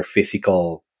want their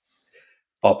physical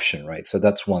option, right? So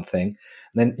that's one thing.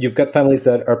 Then you've got families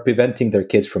that are preventing their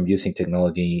kids from using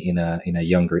technology in a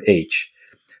younger age.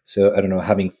 So I don't know,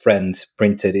 having friends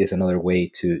printed is another way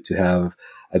to have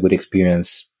a good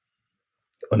experience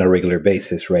on a regular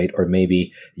basis, right? Or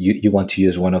maybe you want to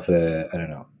use one of the, I don't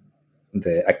know,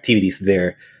 the activities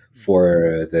there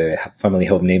for the family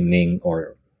home naming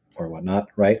or whatnot,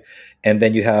 right? And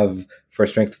then you have for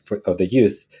strength of the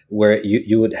youth, where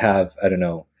you would have, I don't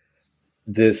know,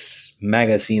 this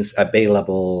magazines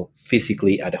available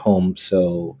physically at home,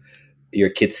 so your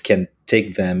kids can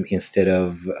take them instead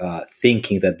of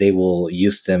thinking that they will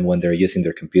use them when they're using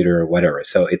their computer or whatever.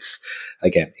 So it's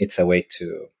a way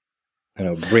to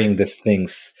bring these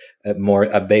things more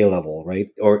available, right?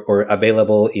 Or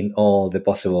available in all the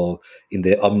possible, in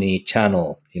the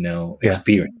omni-channel,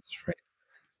 experience, right?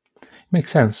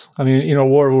 Makes sense. I mean,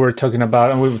 what we were talking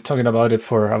about, and we were talking about it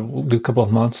for a good couple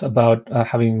of months, about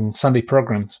having Sunday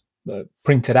programs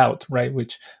printed out, right?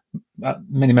 Which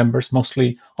many members,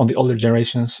 mostly on the older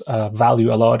generations,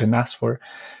 value a lot and ask for.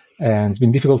 And it's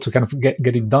been difficult to kind of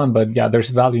get it done. But yeah, there's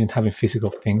value in having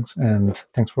physical things. And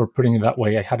thanks for putting it that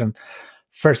way. I hadn't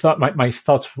first thought, my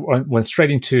thoughts went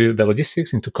straight into the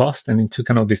logistics, into cost, and into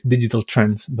kind of these digital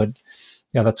trends. But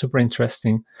yeah, that's super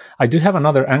interesting. I do have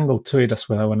another angle to it as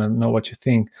well. I want to know what you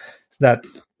think. Is that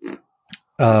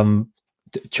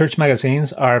church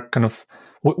magazines are kind of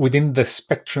within the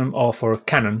spectrum of our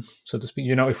canon, so to speak.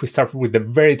 If we start with the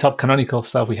very top canonical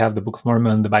stuff, we have the Book of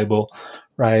Mormon, the Bible,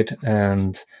 right?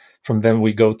 And from them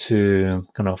we go to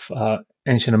kind of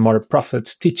ancient and modern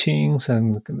prophets' teachings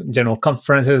and general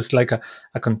conferences, like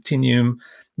a continuum.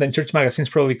 Then church magazines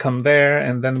probably come there,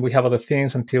 and then we have other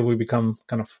things until we become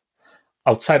kind of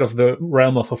outside of the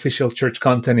realm of official church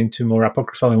content into more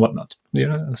apocryphal and whatnot,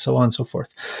 and so on and so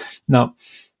forth. Now,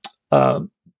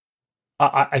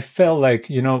 I felt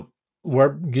like, we're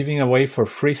giving away for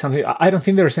free something. I don't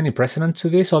think there's any precedent to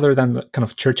this other than the kind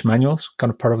of church manuals,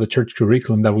 kind of part of the church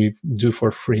curriculum that we do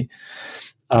for free.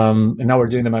 And now we're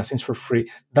doing the magazines for free.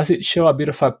 Does it show a bit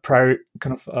of a prior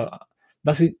kind of,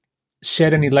 does it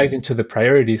shed any light into the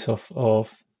priorities of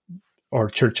our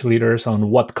church leaders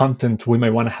on what content we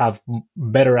might want to have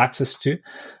better access to,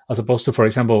 as opposed to, for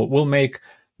example, we'll make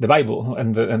the Bible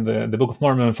and the Book of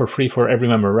Mormon for free for every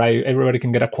member, right? Everybody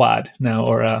can get a quad now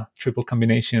or a triple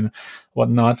combination,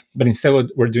 whatnot. But instead,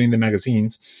 we're doing the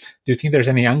magazines. Do you think there's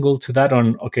any angle to that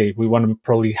on, okay, we want to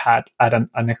probably add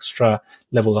an extra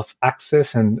level of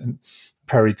access and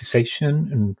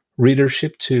prioritization and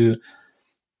readership to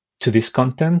this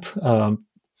content? Or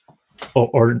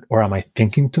am I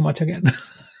thinking too much again?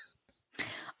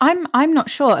 I'm not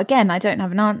sure. Again, I don't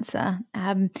have an answer.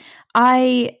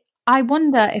 I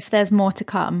wonder if there's more to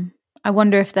come. I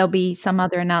wonder if there'll be some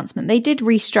other announcement. They did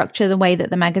restructure the way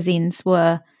that the magazines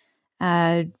were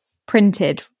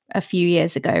printed a few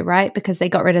years ago, right? Because they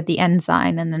got rid of the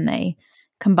ensign and then they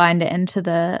combined it into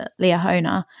the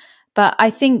Leahona. But I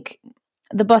think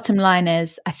the bottom line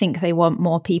is, I think they want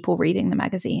more people reading the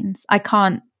magazines. I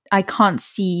can't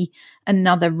see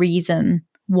another reason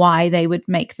why they would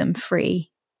make them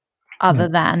free other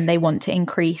than they want to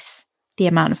increase the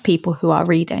amount of people who are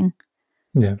reading.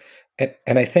 Yeah.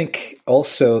 And I think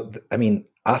also, I mean,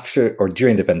 after or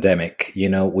during the pandemic,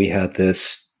 we had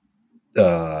this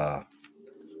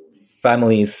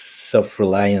families'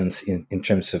 self-reliance in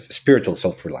terms of spiritual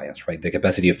self-reliance, right? The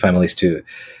capacity of families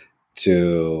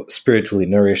to spiritually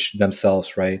nourish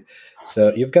themselves, right?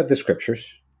 So you've got the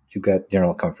scriptures, you've got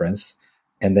General Conference,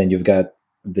 and then you've got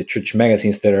the church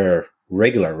magazines that are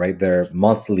regular, right? They're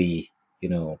monthly,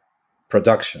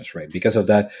 productions, right? Because of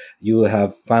that, you will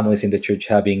have families in the church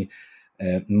having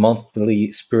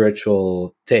monthly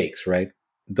spiritual takes, right?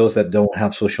 Those that don't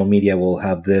have social media will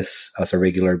have this as a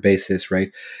regular basis,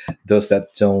 right? Those that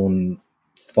don't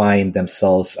find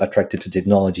themselves attracted to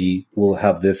technology will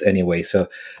have this anyway. So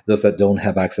those that don't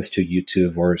have access to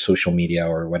YouTube or social media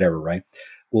or whatever, right,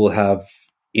 will have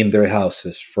in their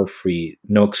houses for free,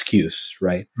 no excuse,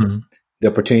 right? Mm-hmm. The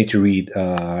opportunity to read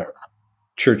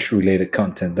church-related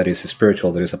content that is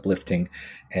spiritual, that is uplifting,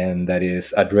 and that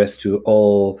is addressed to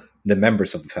all the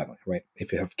members of the family, right?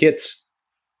 If you have kids,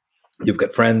 you've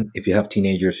got friends. If you have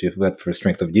teenagers, you've got For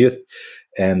Strength of Youth.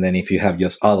 And then if you have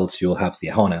just adults, you'll have the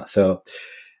Ahona. So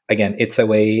again, it's a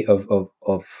way of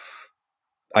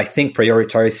I think,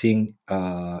 prioritizing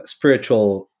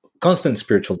constant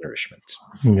spiritual nourishment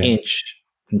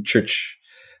in church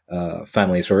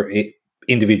families or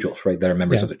individuals, right, that are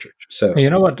members of the church. So you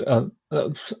know what?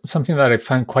 Something that I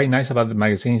find quite nice about the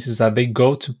magazines is that they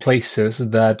go to places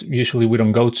that usually we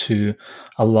don't go to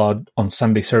a lot on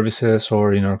Sunday services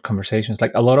or in our conversations.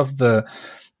 Like a lot of the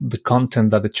content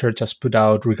that the church has put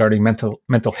out regarding mental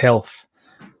health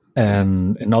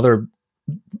and other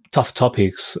tough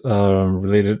topics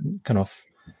related kind of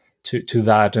to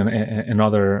that and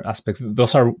other aspects.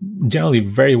 Those are generally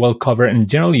very well covered and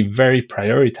generally very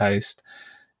prioritized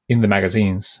in the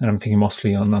magazines. And I'm thinking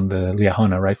mostly on the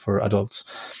Liahona, right, for adults,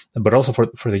 but also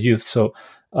for the youth. So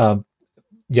I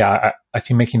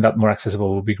think making that more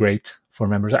accessible will be great for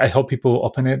members. I hope people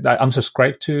open it. I'm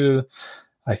subscribed to,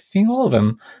 I think, all of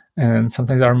them, and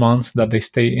sometimes there are months that they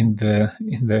stay in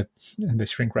the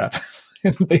shrink wrap.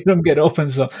 And they don't get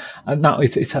open, so now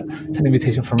it's an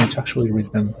invitation for me to actually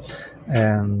read them,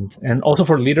 and also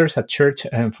for leaders at church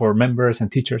and for members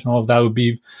and teachers and all of that would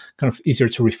be kind of easier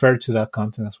to refer to that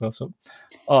content as well. So,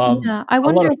 I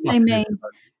wonder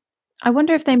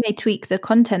if they may tweak the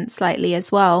content slightly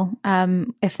as well.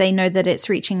 If they know that it's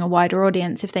reaching a wider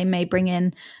audience, if they may bring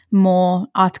in more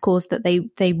articles that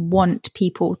they want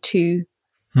people to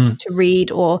read,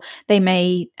 or they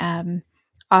may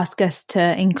ask us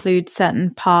to include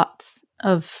certain parts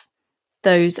of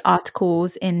those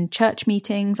articles in church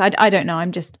meetings. I don't know.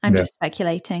 I'm just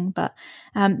speculating, but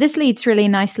this leads really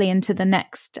nicely into the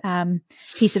next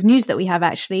piece of news that we have,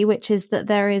 actually, which is that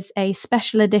there is a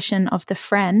special edition of The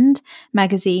Friend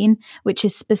magazine, which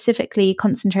is specifically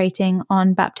concentrating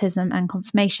on baptism and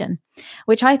confirmation,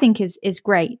 which I think is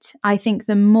great. I think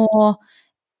the more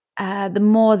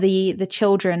the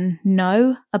children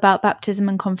know about baptism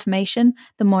and confirmation,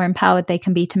 the more empowered they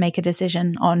can be to make a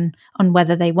decision on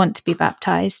whether they want to be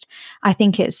baptized. I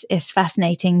think it's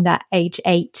fascinating that age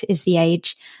 8 is the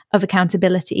age of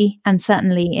accountability, and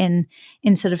certainly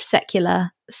in sort of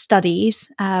secular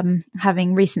studies,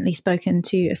 having recently spoken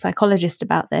to a psychologist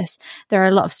about this, there are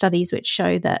a lot of studies which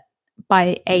show that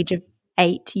by age of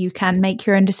 8 you can make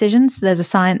your own decisions. There's a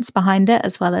science behind it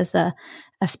as well as a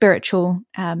spiritual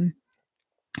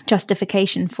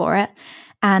justification for it.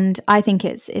 And I think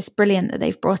it's brilliant that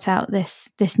they've brought out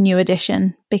this new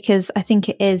edition, because I think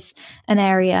it is an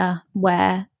area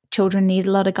where children need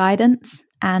a lot of guidance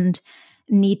and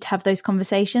need to have those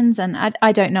conversations. And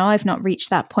I don't know, I've not reached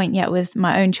that point yet with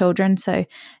my own children, so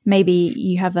maybe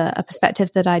you have a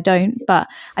perspective that I don't, but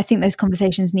I think those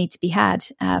conversations need to be had.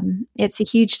 It's a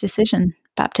huge decision,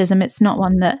 baptism. It's not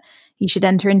one that you should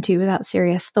enter into without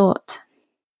serious thought.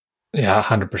 Yeah,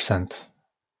 100%.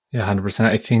 Yeah, 100%.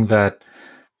 I think that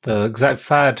the exact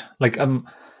fad, like I'm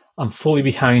fully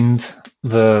behind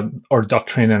our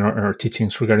doctrine and our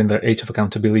teachings regarding the age of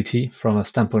accountability from a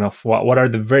standpoint of what are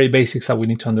the very basics that we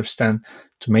need to understand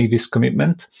to make this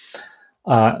commitment.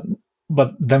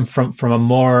 But then from a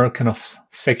more kind of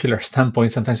secular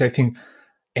standpoint, sometimes I think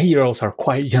 8-year-olds are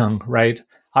quite young, right?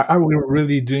 Are we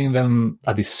really doing them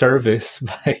a disservice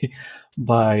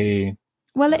by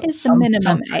Well, it is the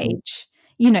minimum age.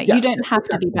 You don't have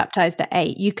to be baptized at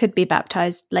 8. You could be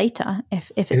baptized later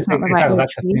if it's not the right age.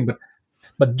 That's the thing.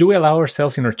 But do we allow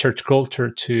ourselves in our church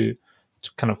culture to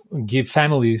kind of give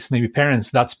families, maybe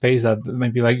parents, that space that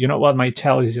maybe like, you know what, my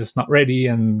child is just not ready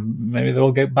and maybe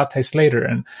they'll get baptized later,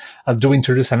 and do we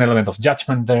introduce an element of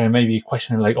judgment there and maybe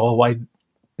questioning like, oh, why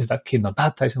is that kid not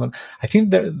baptized? I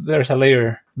think there's a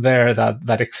layer there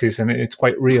that exists and it's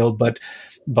quite real, but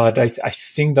I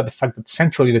think that the fact that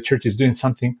centrally the church is doing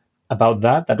something about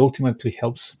that ultimately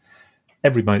helps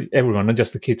everyone, not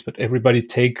just the kids, but everybody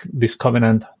take this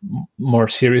covenant more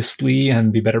seriously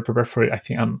and be better prepared for it. I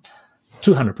think I'm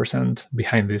 200%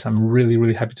 behind this. I'm really,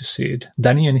 really happy to see it.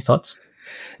 Danny, any thoughts?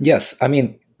 Yes. I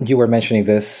mean, you were mentioning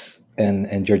this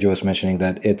and Giorgio was mentioning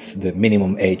that it's the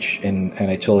minimum age, and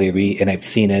I totally agree. And I've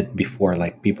seen it before,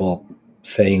 like people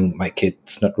saying my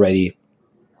kid's not ready,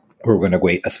 we're going to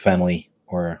wait as a family,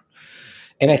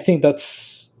 and I think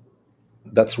that's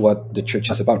what the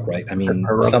church is about, right? I mean,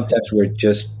 sometimes we're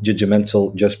just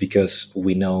judgmental just because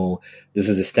we know this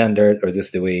is the standard or this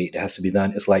is the way it has to be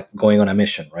done. It's like going on a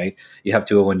mission, right? You have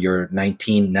to go when you're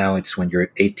 19. Now it's when you're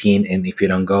 18. And if you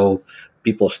don't go,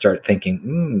 people start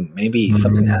thinking, maybe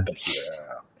something happened here.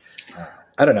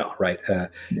 I don't know, right?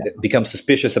 Become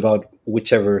suspicious about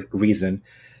whichever reason,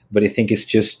 but I think it's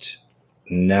just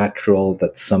natural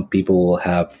that some people will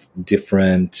have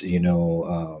different,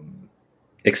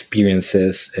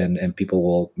 experiences, and people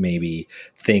will maybe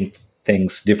think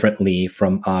things differently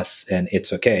from us, and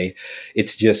it's okay.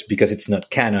 It's just because it's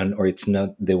not canon, or it's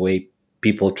not the way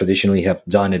people traditionally have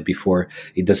done it before,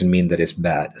 it doesn't mean that it's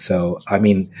bad. So, I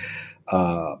mean,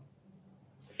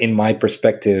 in my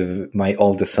perspective, my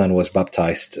oldest son was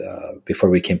baptized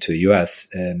before we came to the US,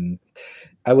 and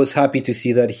I was happy to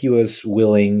see that he was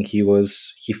willing.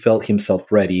 He felt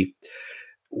himself ready.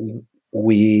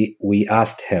 We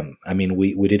asked him. I mean,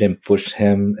 we didn't push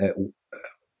him,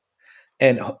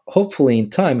 and hopefully in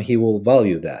time he will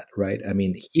value that, right? I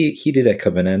mean, he did a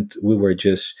covenant. We were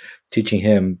just teaching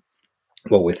him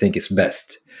what we think is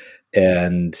best,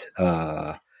 and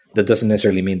that doesn't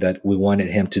necessarily mean that we wanted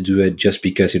him to do it just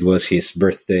because it was his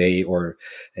birthday, or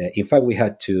in fact we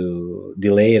had to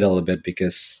delay it a little bit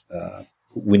because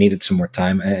we needed some more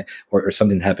time, or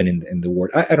something happened in the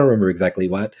ward. I don't remember exactly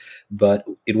what, but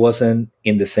it wasn't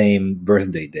in the same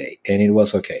birthday day, and it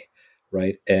was okay,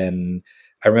 right? And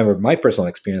I remember my personal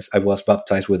experience. I was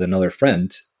baptized with another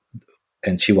friend,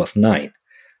 and she was 9,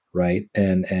 right?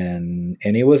 And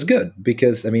it was good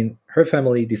because, I mean, her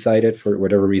family decided for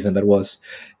whatever reason that was,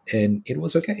 and it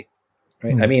was okay,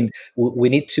 right? I mean, we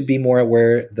need to be more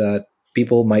aware that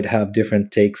people might have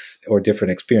different takes or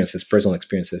different experiences, personal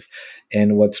experiences,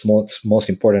 and what's most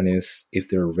important is if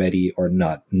they're ready or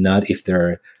not if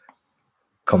they're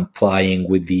complying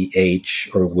with the age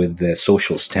or with the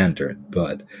social standard,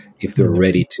 but if they're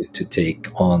ready to take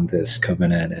on this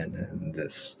covenant and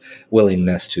this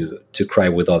willingness to cry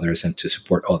with others and to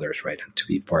support others, right, and to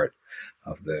be part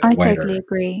of the I wider. totally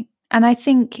agree. And I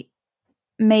think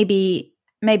maybe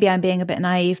I'm being a bit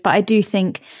naive, but I do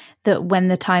think that when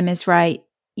the time is right,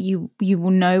 you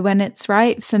will know when it's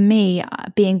right. For me,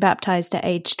 being baptized at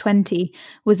age 20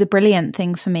 was a brilliant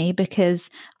thing for me because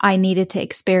I needed to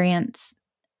experience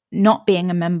not being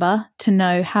a member to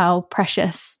know how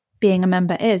precious being a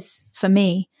member is for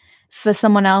me. For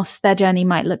someone else, their journey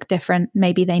might look different.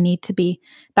 Maybe they need to be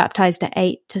baptized at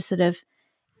 8 to sort of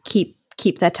keep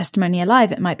their testimony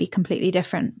alive. It might be completely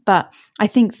different. But I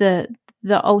think the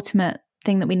ultimate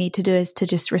thing that we need to do is to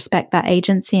just respect that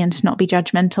agency and to not be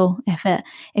judgmental.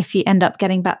 If you end up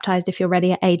getting baptized, if you're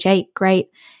ready at age 8, great.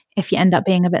 If you end up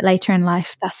being a bit later in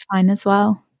life, that's fine as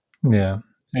well. Yeah.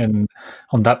 And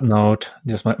on that note,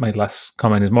 just my last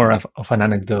comment is more of an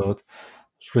anecdote. I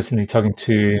was recently talking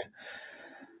to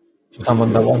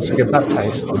someone that wants to get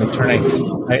baptized when they turn 8,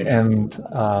 right? And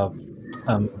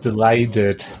I'm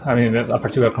delighted. I mean, a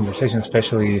particular conversation,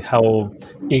 especially how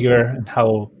eager and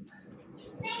how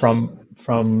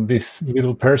from this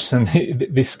little person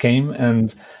this came,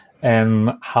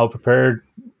 and how prepared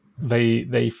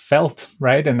they felt,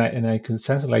 right? And I could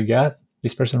sense like, yeah,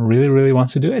 this person really, really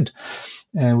wants to do it,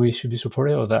 and we should be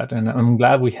supportive of that. And I'm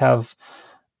glad we have,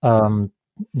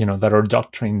 that our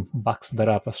doctrine backs that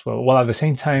up as well. While at the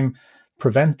same time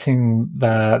preventing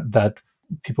that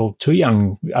people too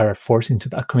young are forced into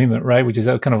that commitment, right? Which is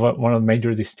kind of one of the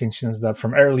major distinctions that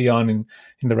from early on in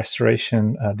the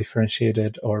Restoration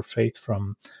differentiated our faith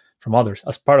from others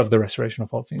as part of the restoration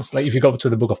of all things. Like if you go to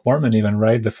the Book of Mormon even,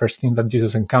 right? The first thing that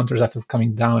Jesus encounters after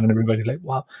coming down and everybody like,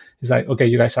 wow, is like, okay,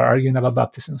 you guys are arguing about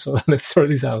baptism, so let's sort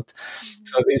this out.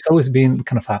 So it's always been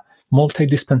kind of a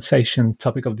multi-dispensation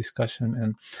topic of discussion.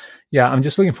 And yeah, I'm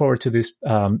just looking forward to this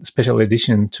special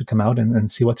edition to come out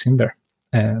and see what's in there.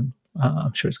 And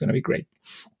I'm sure it's going to be great.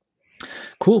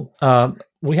 Cool.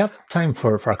 We have time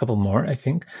for a couple more, I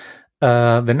think.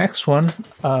 The next one,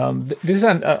 this is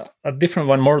a different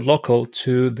one, more local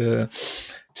to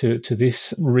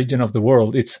this region of the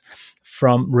world. It's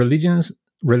from Religion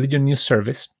News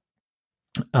Service,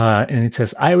 and it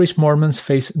says Irish Mormons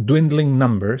face dwindling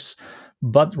numbers,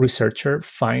 but researcher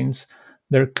finds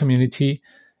their community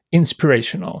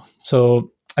inspirational.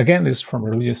 So again, this is from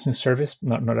Religious News Service,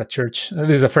 not a church. This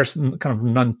is the first kind of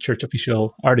non-church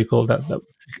official article that we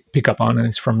pick up on, and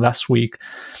it's from last week.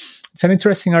 It's an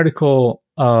interesting article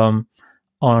on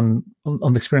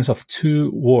the experience of 2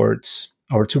 wards,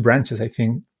 or 2 branches, I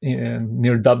think,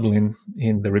 near Dublin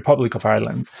in the Republic of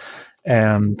Ireland,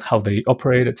 and how they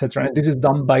operate, etc. And this is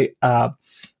done by a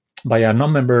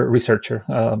non-member researcher,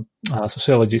 a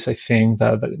sociologist, I think,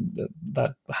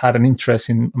 that had an interest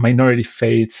in minority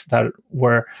faiths that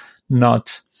were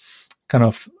not kind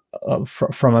of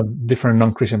from a different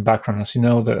non-Christian background. As you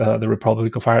know, the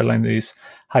Republic of Ireland is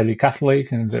highly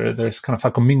Catholic, and there's kind of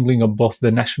a commingling of both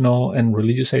the national and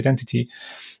religious identity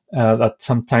that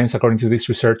sometimes, according to this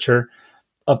researcher,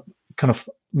 kind of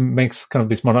makes kind of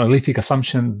this monolithic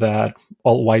assumption that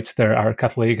all whites there are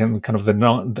Catholic, and kind of the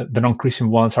non-Christian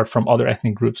ones are from other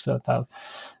ethnic groups that have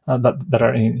that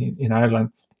are in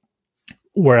Ireland.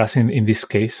 Whereas in this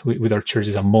case, with our church,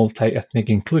 is a multi-ethnic,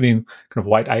 including kind of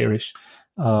white Irish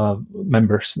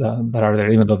members that are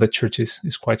there, even though the church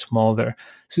is quite small there.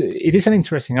 So it is an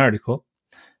interesting article.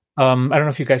 I don't know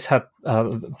if you guys had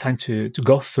time to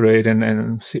go through it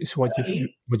and see what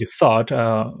you thought.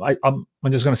 I'm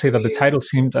just going to say that the title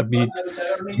seemed a bit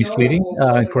misleading.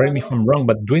 Correct me if I'm wrong,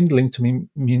 but dwindling to me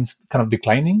means kind of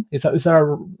declining. Is that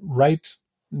a right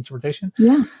interpretation?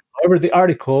 Yeah. However, the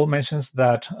article mentions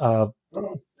that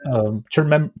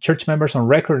church members on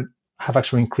record have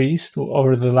actually increased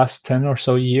over the last 10 or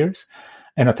so years,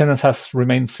 and attendance has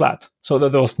remained flat. So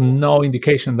that there was no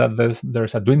indication that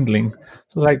there's a dwindling.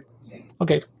 So it's like,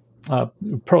 okay,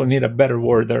 you probably need a better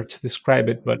word there to describe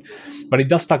it, but it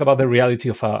does talk about the reality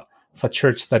of a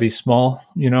church that is small,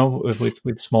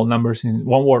 with small numbers. In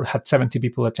one ward had 70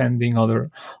 people attending,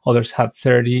 others had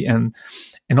 30, and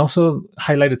also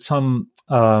highlighted some,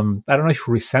 I don't know if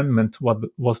resentment what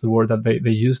was the word that they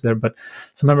used there, but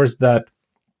some members that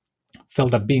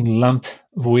felt that being lumped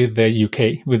with the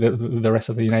UK, with the rest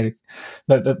of the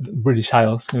British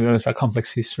Isles, there's a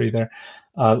complex history there.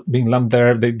 Being lumped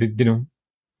there, they didn't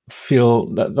feel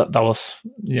that was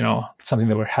something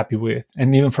they were happy with.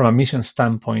 And even from a mission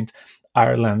standpoint,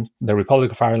 Ireland, the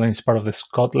Republic of Ireland, is part of the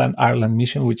Scotland-Ireland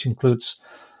mission, which includes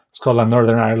Scotland,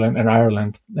 Northern Ireland, and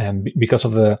Ireland. And because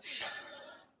of the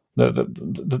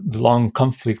long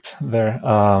conflict there,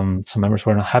 some members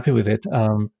were not happy with it.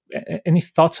 Any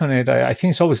thoughts on it? I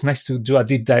think it's always nice to do a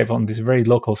deep dive on these very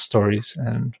local stories,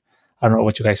 and I don't know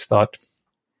what you guys thought.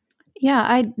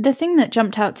 Yeah, the thing that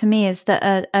jumped out to me is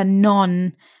that a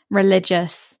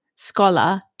non-religious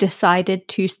scholar decided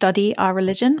to study our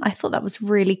religion. I thought that was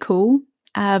really cool,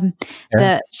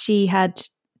 that she had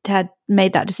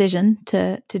made that decision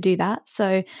to do that.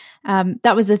 So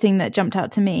that was the thing that jumped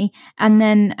out to me. And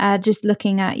then just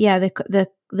looking at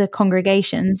the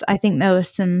congregations, I think there were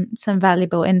some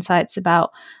valuable insights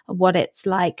about what it's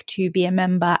like to be a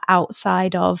member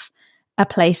outside of a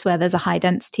place where there's a high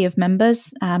density of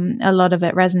members. A lot of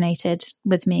it resonated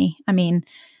with me. I mean,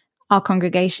 our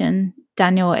congregation,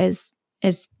 Daniel, is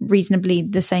reasonably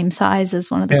the same size as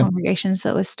one of the congregations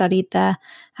that was studied there.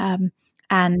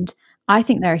 And I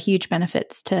think there are huge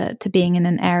benefits to being in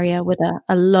an area with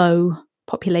a low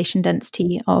population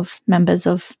density of members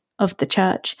of the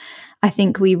church. I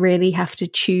think we really have to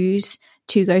choose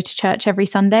to go to church every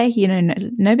Sunday.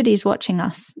 Nobody's watching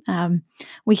us.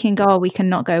 We can go or we can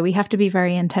not go. We have to be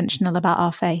very intentional about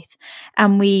our faith.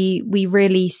 And we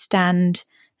really stand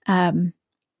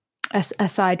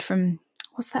aside from,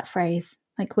 what's that phrase?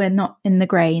 Like, we're not in the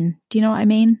grain. Do you know what I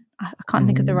mean? I can't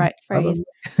think of the right phrase.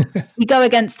 We go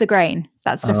against the grain.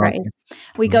 That's the phrase.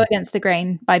 We go against the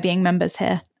grain by being members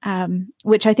here,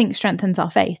 which I think strengthens our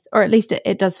faith, or at least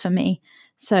it does for me.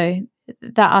 So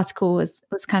that article was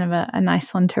kind of a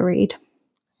nice one to read.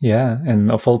 Yeah,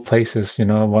 and of all places,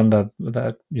 one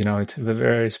that it's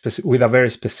very specific, with a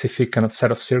very specific kind of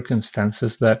set of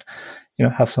circumstances that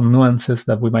have some nuances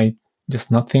that we might just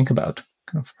not think about.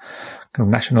 Kind of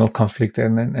national conflict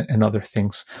and other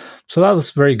things. So that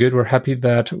was very good. We're happy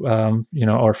that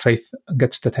our faith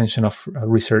gets the attention of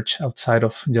research outside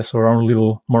of just our own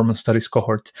little Mormon studies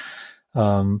cohort.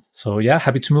 So yeah,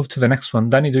 happy to move to the next one.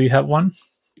 Danny, do you have one?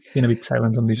 Been a bit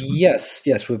silent on this one.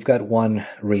 Yes, we've got one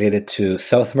related to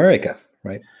South America,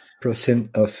 right?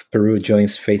 President of Peru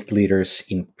joins faith leaders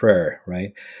in prayer,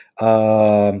 right?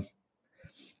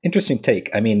 Interesting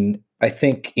take. I mean, I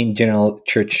think in general,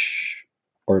 church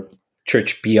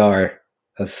PR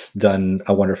has done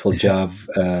a wonderful job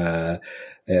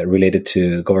related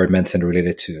to governments and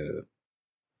related to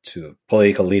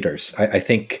political leaders. I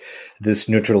think this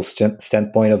neutral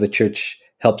standpoint of the church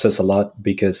helps us a lot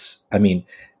because, I mean,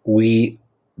 we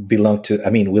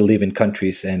live in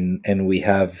countries and we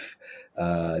have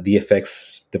the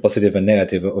effects, the positive and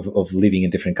negative of living in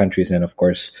different countries, and of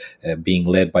course being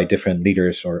led by different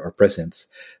leaders or presidents.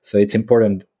 So it's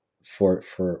important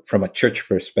from a church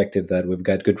perspective that we've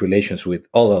got good relations with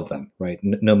all of them, right?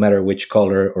 No matter which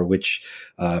color or which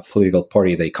political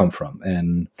party they come from,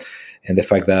 and the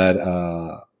fact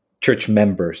that church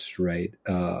members, right,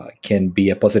 can be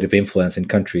a positive influence in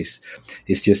countries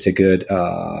is just a good,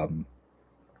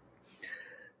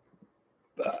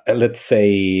 let's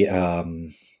say,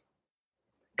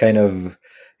 kind of,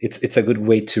 it's a good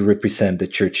way to represent the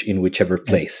church in whichever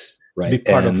place, right? Be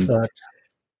part of that.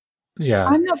 Yeah,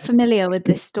 I'm not familiar with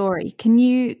this story. Can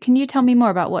you tell me more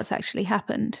about what's actually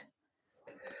happened?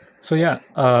 So yeah,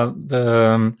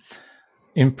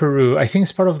 in Peru. I think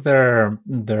it's part of their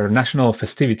national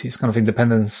festivities, kind of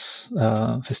independence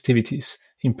festivities.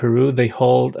 In Peru, they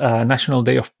hold a National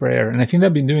Day of Prayer, and I think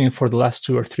they've been doing it for the last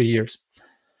 2 or 3 years.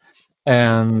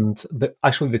 And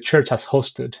actually, the church has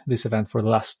hosted this event for the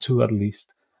last 2 at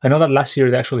least. I know that last year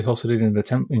they actually hosted it in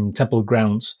the in temple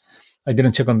grounds. I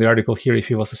didn't check on the article here if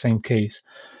it was the same case,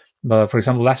 but for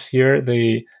example, last year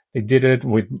they did it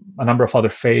with a number of other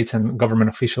faiths, and government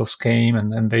officials came,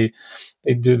 and they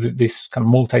do this kind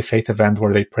of multi-faith event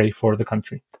where they pray for the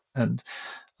country. And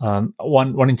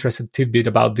one interesting tidbit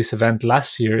about this event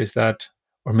last year is that,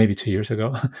 or maybe 2 years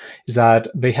ago, is that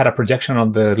they had a projection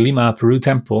on the Lima, Peru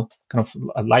temple, kind of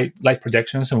a light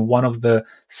projections, and one of the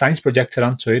signs projected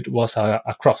onto it was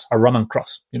a cross, a Roman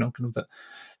cross, kind of the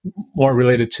more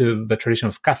related to the tradition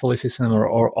of Catholicism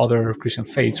or other Christian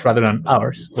faiths rather than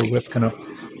ours, where we've kind of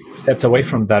stepped away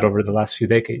from that over the last few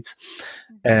decades.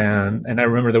 And I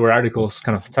remember there were articles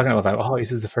kind of talking about, oh,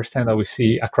 this is the first time that we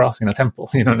see a cross in a temple,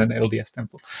 in an LDS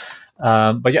temple.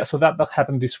 But yeah, so that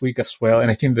happened this week as well. And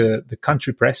I think the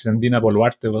country president, Dina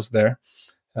Boluarte, was there.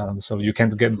 So you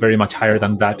can't get very much higher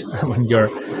than that when you're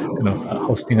kind of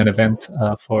hosting an event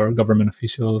for government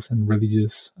officials and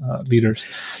religious leaders.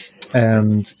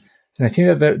 And I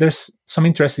think that there's some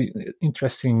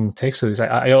interesting takes to this.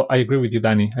 I agree with you,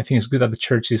 Danny. I think it's good that the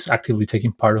church is actively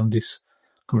taking part on these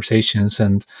conversations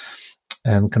and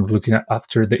kind of looking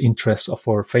after the interests of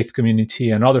our faith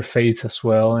community and other faiths as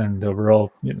well, and the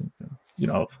overall,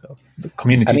 the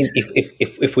community. I mean,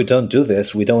 if we don't do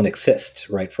this, we don't exist,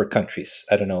 right? For countries,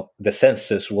 I don't know, the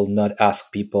census will not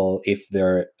ask people if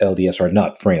they're LDS or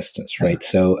not, for instance, right?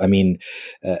 So, I mean,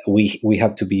 we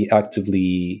have to be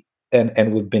actively,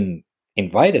 and we've been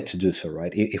invited to do so,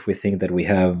 right? If we think that we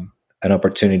have an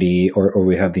opportunity or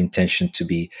we have the intention to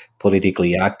be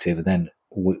politically active, then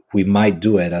we might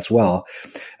do it as well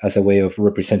as a way of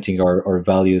representing our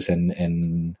values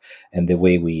and the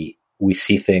way we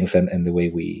see things and the way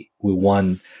we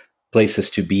want places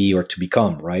to be or to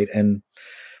become, right? And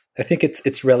I think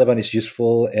it's relevant, it's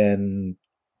useful, and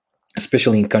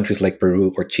especially in countries like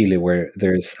Peru or Chile, where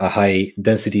there's a high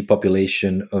density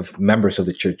population of members of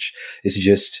the church, it's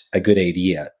just a good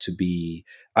idea to be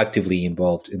actively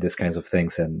involved in these kinds of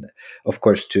things. And of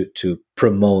course, to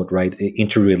promote, right,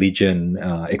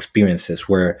 interreligion experiences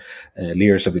where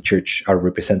leaders of the church are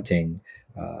representing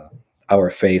our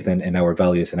faith and our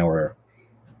values and our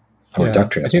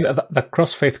doctrine. I think that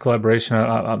cross-faith collaboration,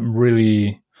 I'm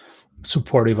really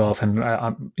supportive of, and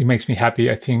it makes me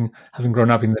happy. I think having grown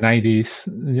up in the 90s,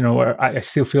 where I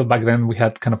still feel back then we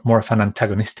had kind of more of an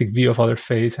antagonistic view of other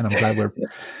faiths, and I'm glad we're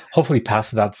hopefully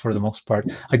past that for the most part.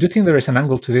 I do think there is an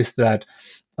angle to this that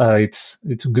it's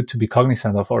good to be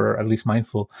cognizant of, or at least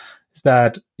mindful, is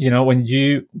that, when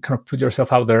you kind of put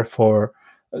yourself out there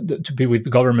to be with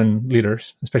government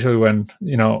leaders, especially when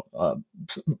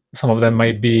some of them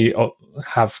might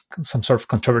have some sort of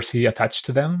controversy attached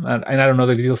to them, and I don't know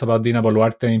the details about Dina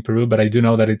Boluarte in Peru, but I do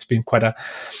know that it's been quite a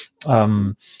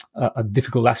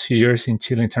difficult last few years in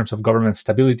Chile in terms of government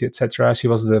stability, etc. She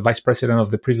was the vice president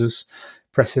of the previous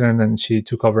president, and she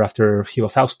took over after he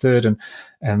was ousted,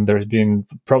 and there's been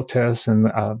protests and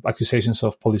accusations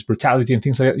of police brutality and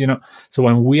things like that. So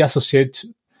when we associate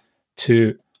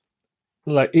to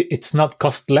it's not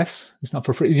costless, it's not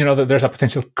for free, that there's a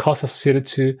potential cost associated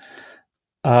to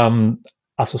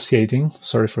associating,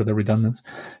 sorry for the redundancy,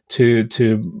 to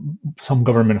some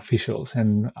government officials.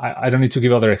 And I don't need to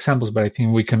give other examples, but I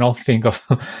think we can all think of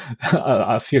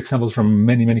a few examples from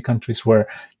many, many countries where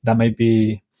that might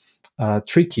be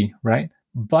tricky, right?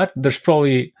 But there's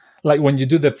probably, when you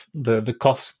do the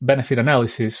cost benefit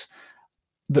analysis,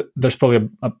 there's probably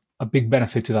a big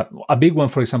benefit to that. A big one,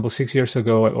 for example, 6 years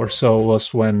ago or so,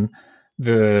 was when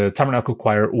the Tabernacle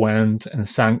Choir went and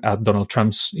sang at Donald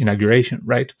Trump's inauguration,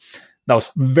 right? That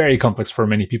was very complex for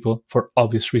many people, for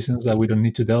obvious reasons that we don't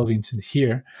need to delve into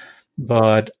here.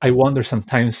 But I wonder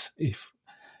sometimes if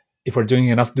we're doing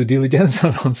enough due diligence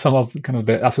on some of kind of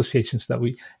the associations that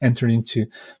we enter into.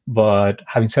 But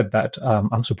having said that,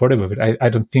 I'm supportive of it. I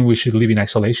don't think we should live in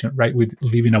isolation, right? We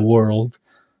live in a world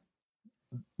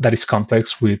that is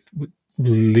complex with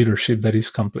leadership that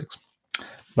is complex.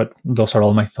 But those are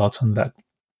all my thoughts on that.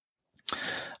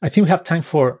 I think we have time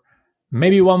for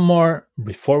maybe one more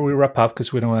before we wrap up,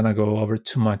 because we don't want to go over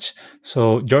too much.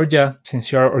 So, Georgia,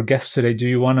 since you're our guest today, do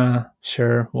you want to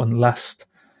share one last?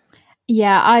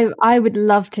 Yeah, I would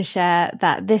love to share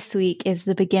that this week is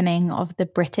the beginning of the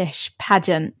British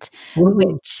pageant,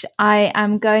 which I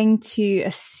am going to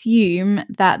assume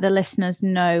that the listeners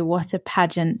know what a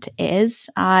pageant is.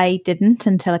 I didn't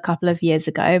until a couple of years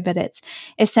ago, but it's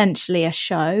essentially a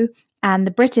show And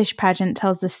the British pageant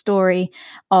tells the story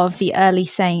of the early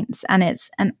saints, and it's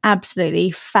an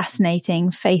absolutely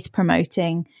fascinating,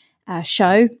 faith-promoting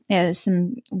show. There's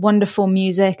some wonderful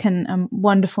music and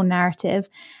wonderful narrative,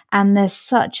 and there's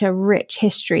such a rich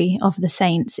history of the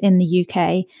saints in the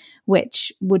UK,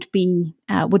 which would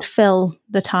fill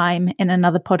the time in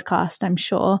another podcast, I'm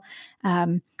sure.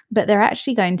 But they're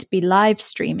actually going to be live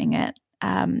streaming it,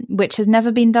 which has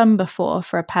never been done before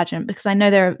for a pageant, because I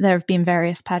know there have been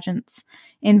various pageants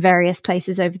in various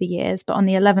places over the years, but on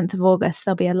the 11th of August,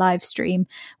 there'll be a live stream,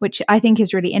 which I think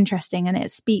is really interesting. And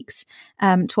it speaks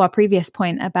to our previous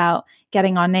point about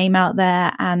getting our name out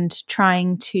there and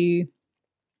trying to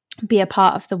be a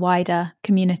part of the wider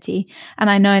community. And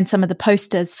I know in some of the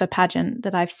posters for pageant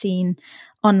that I've seen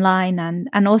online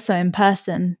and also in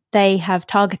person, they have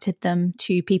targeted them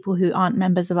to people who aren't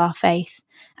members of our faith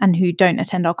and who don't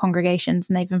attend our congregations,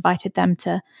 and they've invited them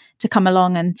to come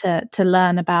along and to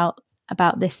learn about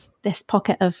this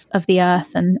pocket of the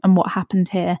earth and what happened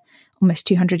here almost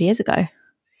 200 years ago.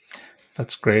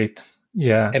 That's great.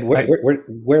 Yeah. And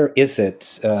where is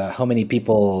it? How many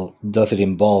people does it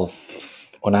involve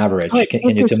on average?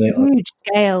 Can you tell me? Huge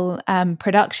scale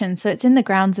production. So it's in the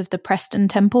grounds of the Preston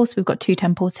Temple. So we've got two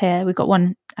temples here. We've got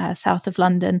one south of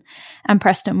London, and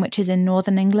Preston, which is in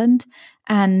northern England.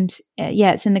 And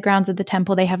it's in the grounds of the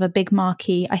temple. They have a big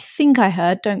marquee. I think I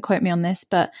heard, don't quote me on this,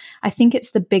 but I think it's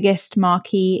the biggest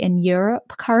marquee in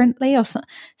Europe currently, or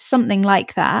something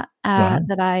like that. Wow.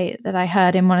 that I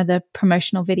heard in one of the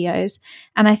promotional videos.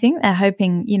 And I think they're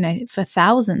hoping, for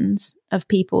thousands of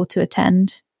people to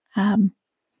attend. I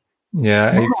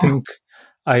think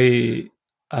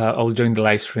I'll join the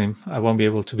live stream. I won't be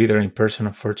able to be there in person,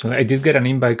 unfortunately. I did get an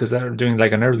invite because they're doing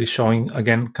like an early showing,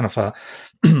 again, kind of a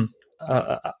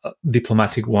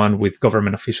diplomatic one with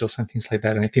government officials and things like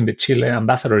that. And I think the Chile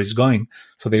ambassador is going.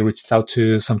 So they reached out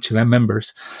to some Chilean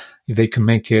members if they can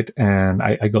make it. And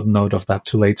I got note of that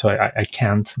too late, so I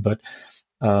can't. But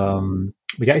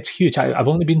yeah, it's huge. I've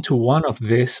only been to one of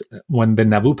this when the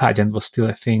Naboo pageant was still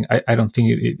a thing. I don't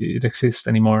think it exists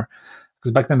anymore,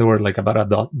 because back then there were like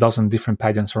about a dozen different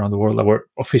pageants around the world that were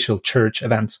official church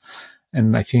events.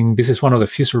 And I think this is one of the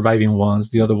few surviving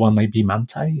ones. The other one might be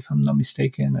Manti, if I'm not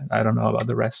mistaken. I don't know about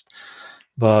the rest.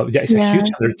 But yeah, it's a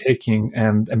huge undertaking,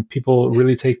 and people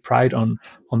really take pride on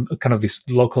kind of this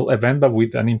local event, but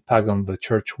with an impact on the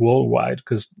church worldwide,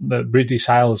 because the British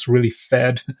Isles really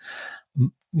fed,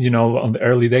 on the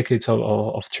early decades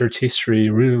of church history,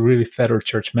 really fed our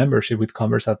church membership with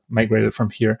converts that migrated from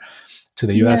here to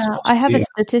the US. Yeah, I have a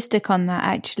statistic on that,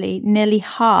 actually. Nearly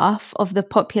half of the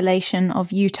population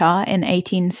of Utah in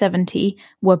 1870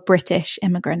 were British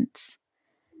immigrants.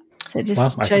 So it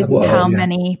just shows you how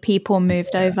many people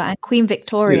moved over. And Queen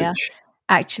Victoria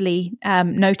actually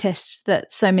noticed that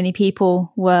so many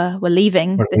people were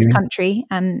leaving this country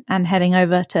and heading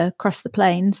over to cross the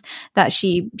plains, that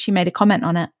she made a comment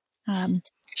on it.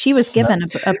 She was given a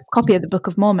copy of the Book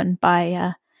of Mormon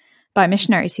by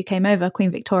missionaries who came over,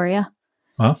 Queen Victoria.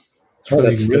 Wow.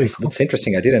 That's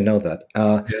interesting. I didn't know that.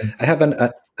 I have an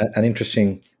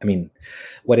interesting,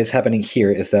 what is happening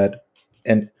here is that,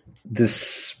 and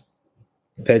this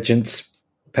pageants,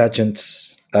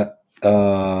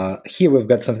 here we've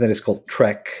got something that is called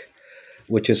Trek,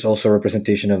 which is also a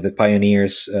representation of the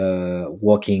pioneers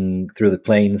walking through the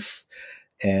plains.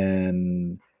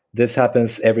 And this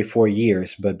happens every 4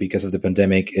 years, but because of the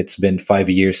pandemic, it's been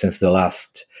 5 years since the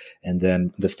last. And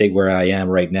then the state where I am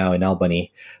right now in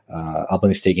Albany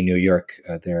State in New York,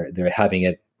 they're having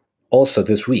it also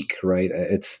this week, right?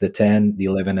 It's the 10, the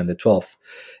 11, and the 12th.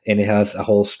 And it has a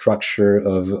whole structure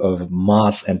of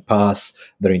mas and pas.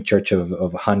 They're in charge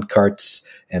of hand carts,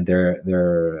 and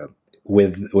they're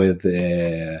with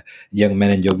young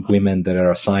men and young women that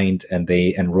are assigned, and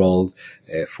they enroll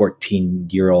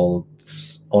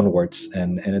 14-year-olds onwards.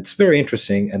 And it's very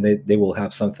interesting. And they will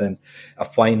have a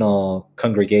final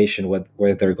congregation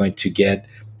where they're going to get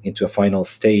into a final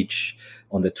stage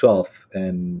on the 12th,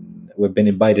 and we've been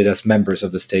invited as members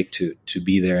of the stake to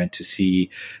be there and to see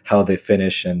how they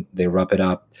finish and they wrap it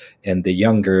up. And the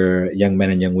young men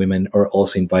and young women are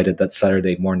also invited that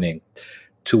Saturday morning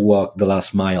to walk the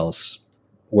last miles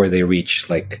where they reach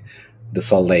like the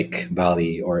Salt Lake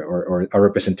Valley or a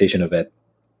representation of it.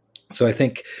 So I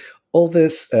think all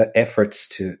this efforts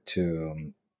to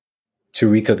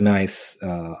recognize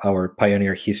our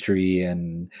pioneer history,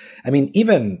 and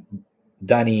even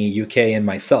Danny, UK, and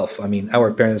myself.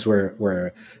 Our parents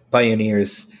were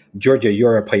pioneers. Georgia,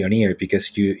 you're a pioneer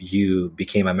because you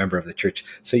became a member of the church.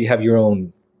 So you have your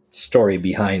own story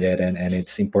behind it, and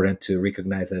it's important to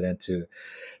recognize it and to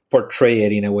portray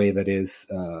it in a way that is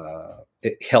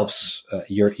it helps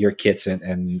your kids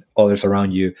and others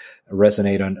around you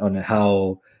resonate on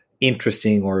how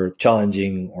interesting or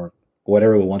challenging or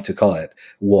whatever we want to call it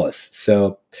was.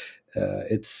 So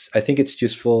I think it's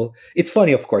useful. It's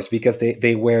funny, of course, because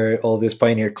they wear all these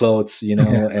pioneer clothes,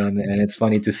 and it's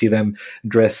funny to see them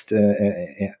dressed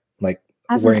like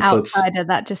as wearing an clothes. outsider.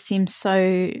 That just seems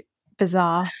so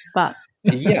bizarre, but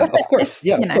yeah, of course,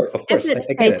 yeah, of course. If it's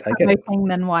I get it.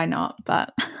 Then why not?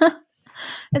 But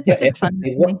it's just fun.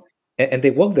 And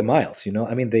they walk the miles,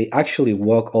 I mean, they actually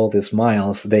walk all these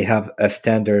miles. They have a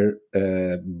standard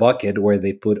bucket where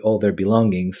they put all their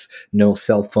belongings, no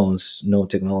cell phones, no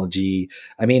technology.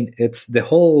 I mean, it's the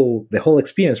whole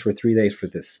experience for 3 days for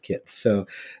this kid. So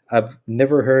I've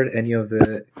never heard any of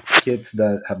the kids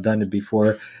that have done it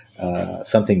before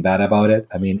something bad about it.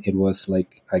 I mean, it was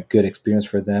like a good experience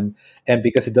for them. And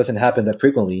because it doesn't happen that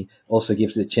frequently, also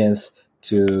gives the chance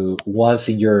to once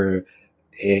in your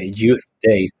youth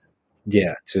days,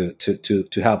 to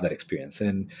have that experience.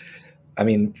 And I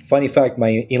mean, funny fact,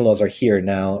 my in-laws are here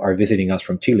now, are visiting us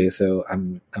from Chile, so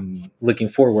I'm looking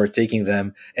forward taking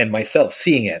them and myself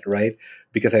seeing it, right?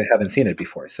 Because I haven't seen it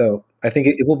before. So I think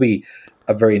it will be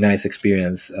a very nice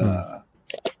experience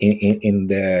in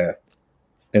the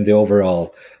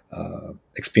overall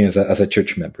experience as a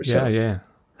church member. So I'm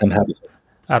happy for it.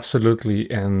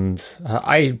 Absolutely. And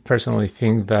I personally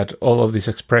think that all of these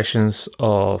expressions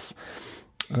of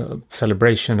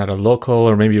celebration at a local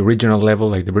or maybe regional level,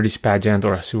 like the British pageant,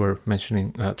 or as you were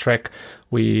mentioning, Trek,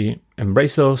 we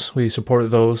embrace those, we support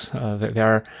those. They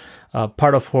are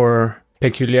part of our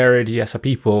peculiarity as a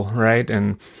people, right?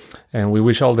 And we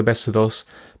wish all the best to those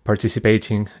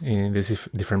participating in these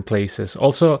different places.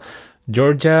 Also,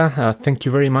 Georgia, thank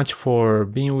you very much for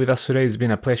being with us today. It's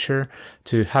been a pleasure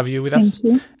to have you with us.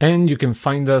 Thank you. And you can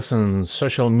find us on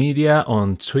social media,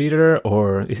 on Twitter,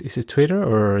 or is it Twitter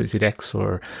or is it X,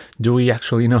 or do we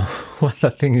actually know what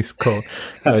that thing is called?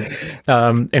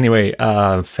 Anyway,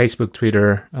 Facebook,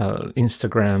 Twitter,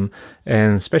 Instagram,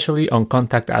 and especially on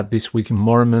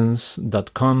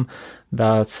contact@thisweekinmormons.com.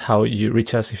 That's how you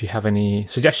reach us if you have any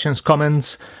suggestions,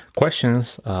 comments,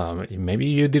 questions. Maybe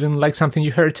you didn't like something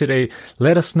you heard today.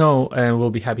 Let us know and we'll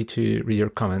be happy to read your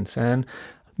comments. And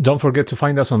don't forget to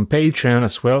find us on Patreon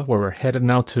as well, where we're headed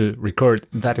now to record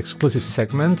that exclusive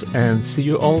segment, and see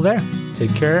you all there.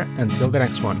 Take care until the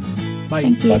next one. Bye.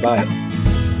 Thank you. Bye-bye.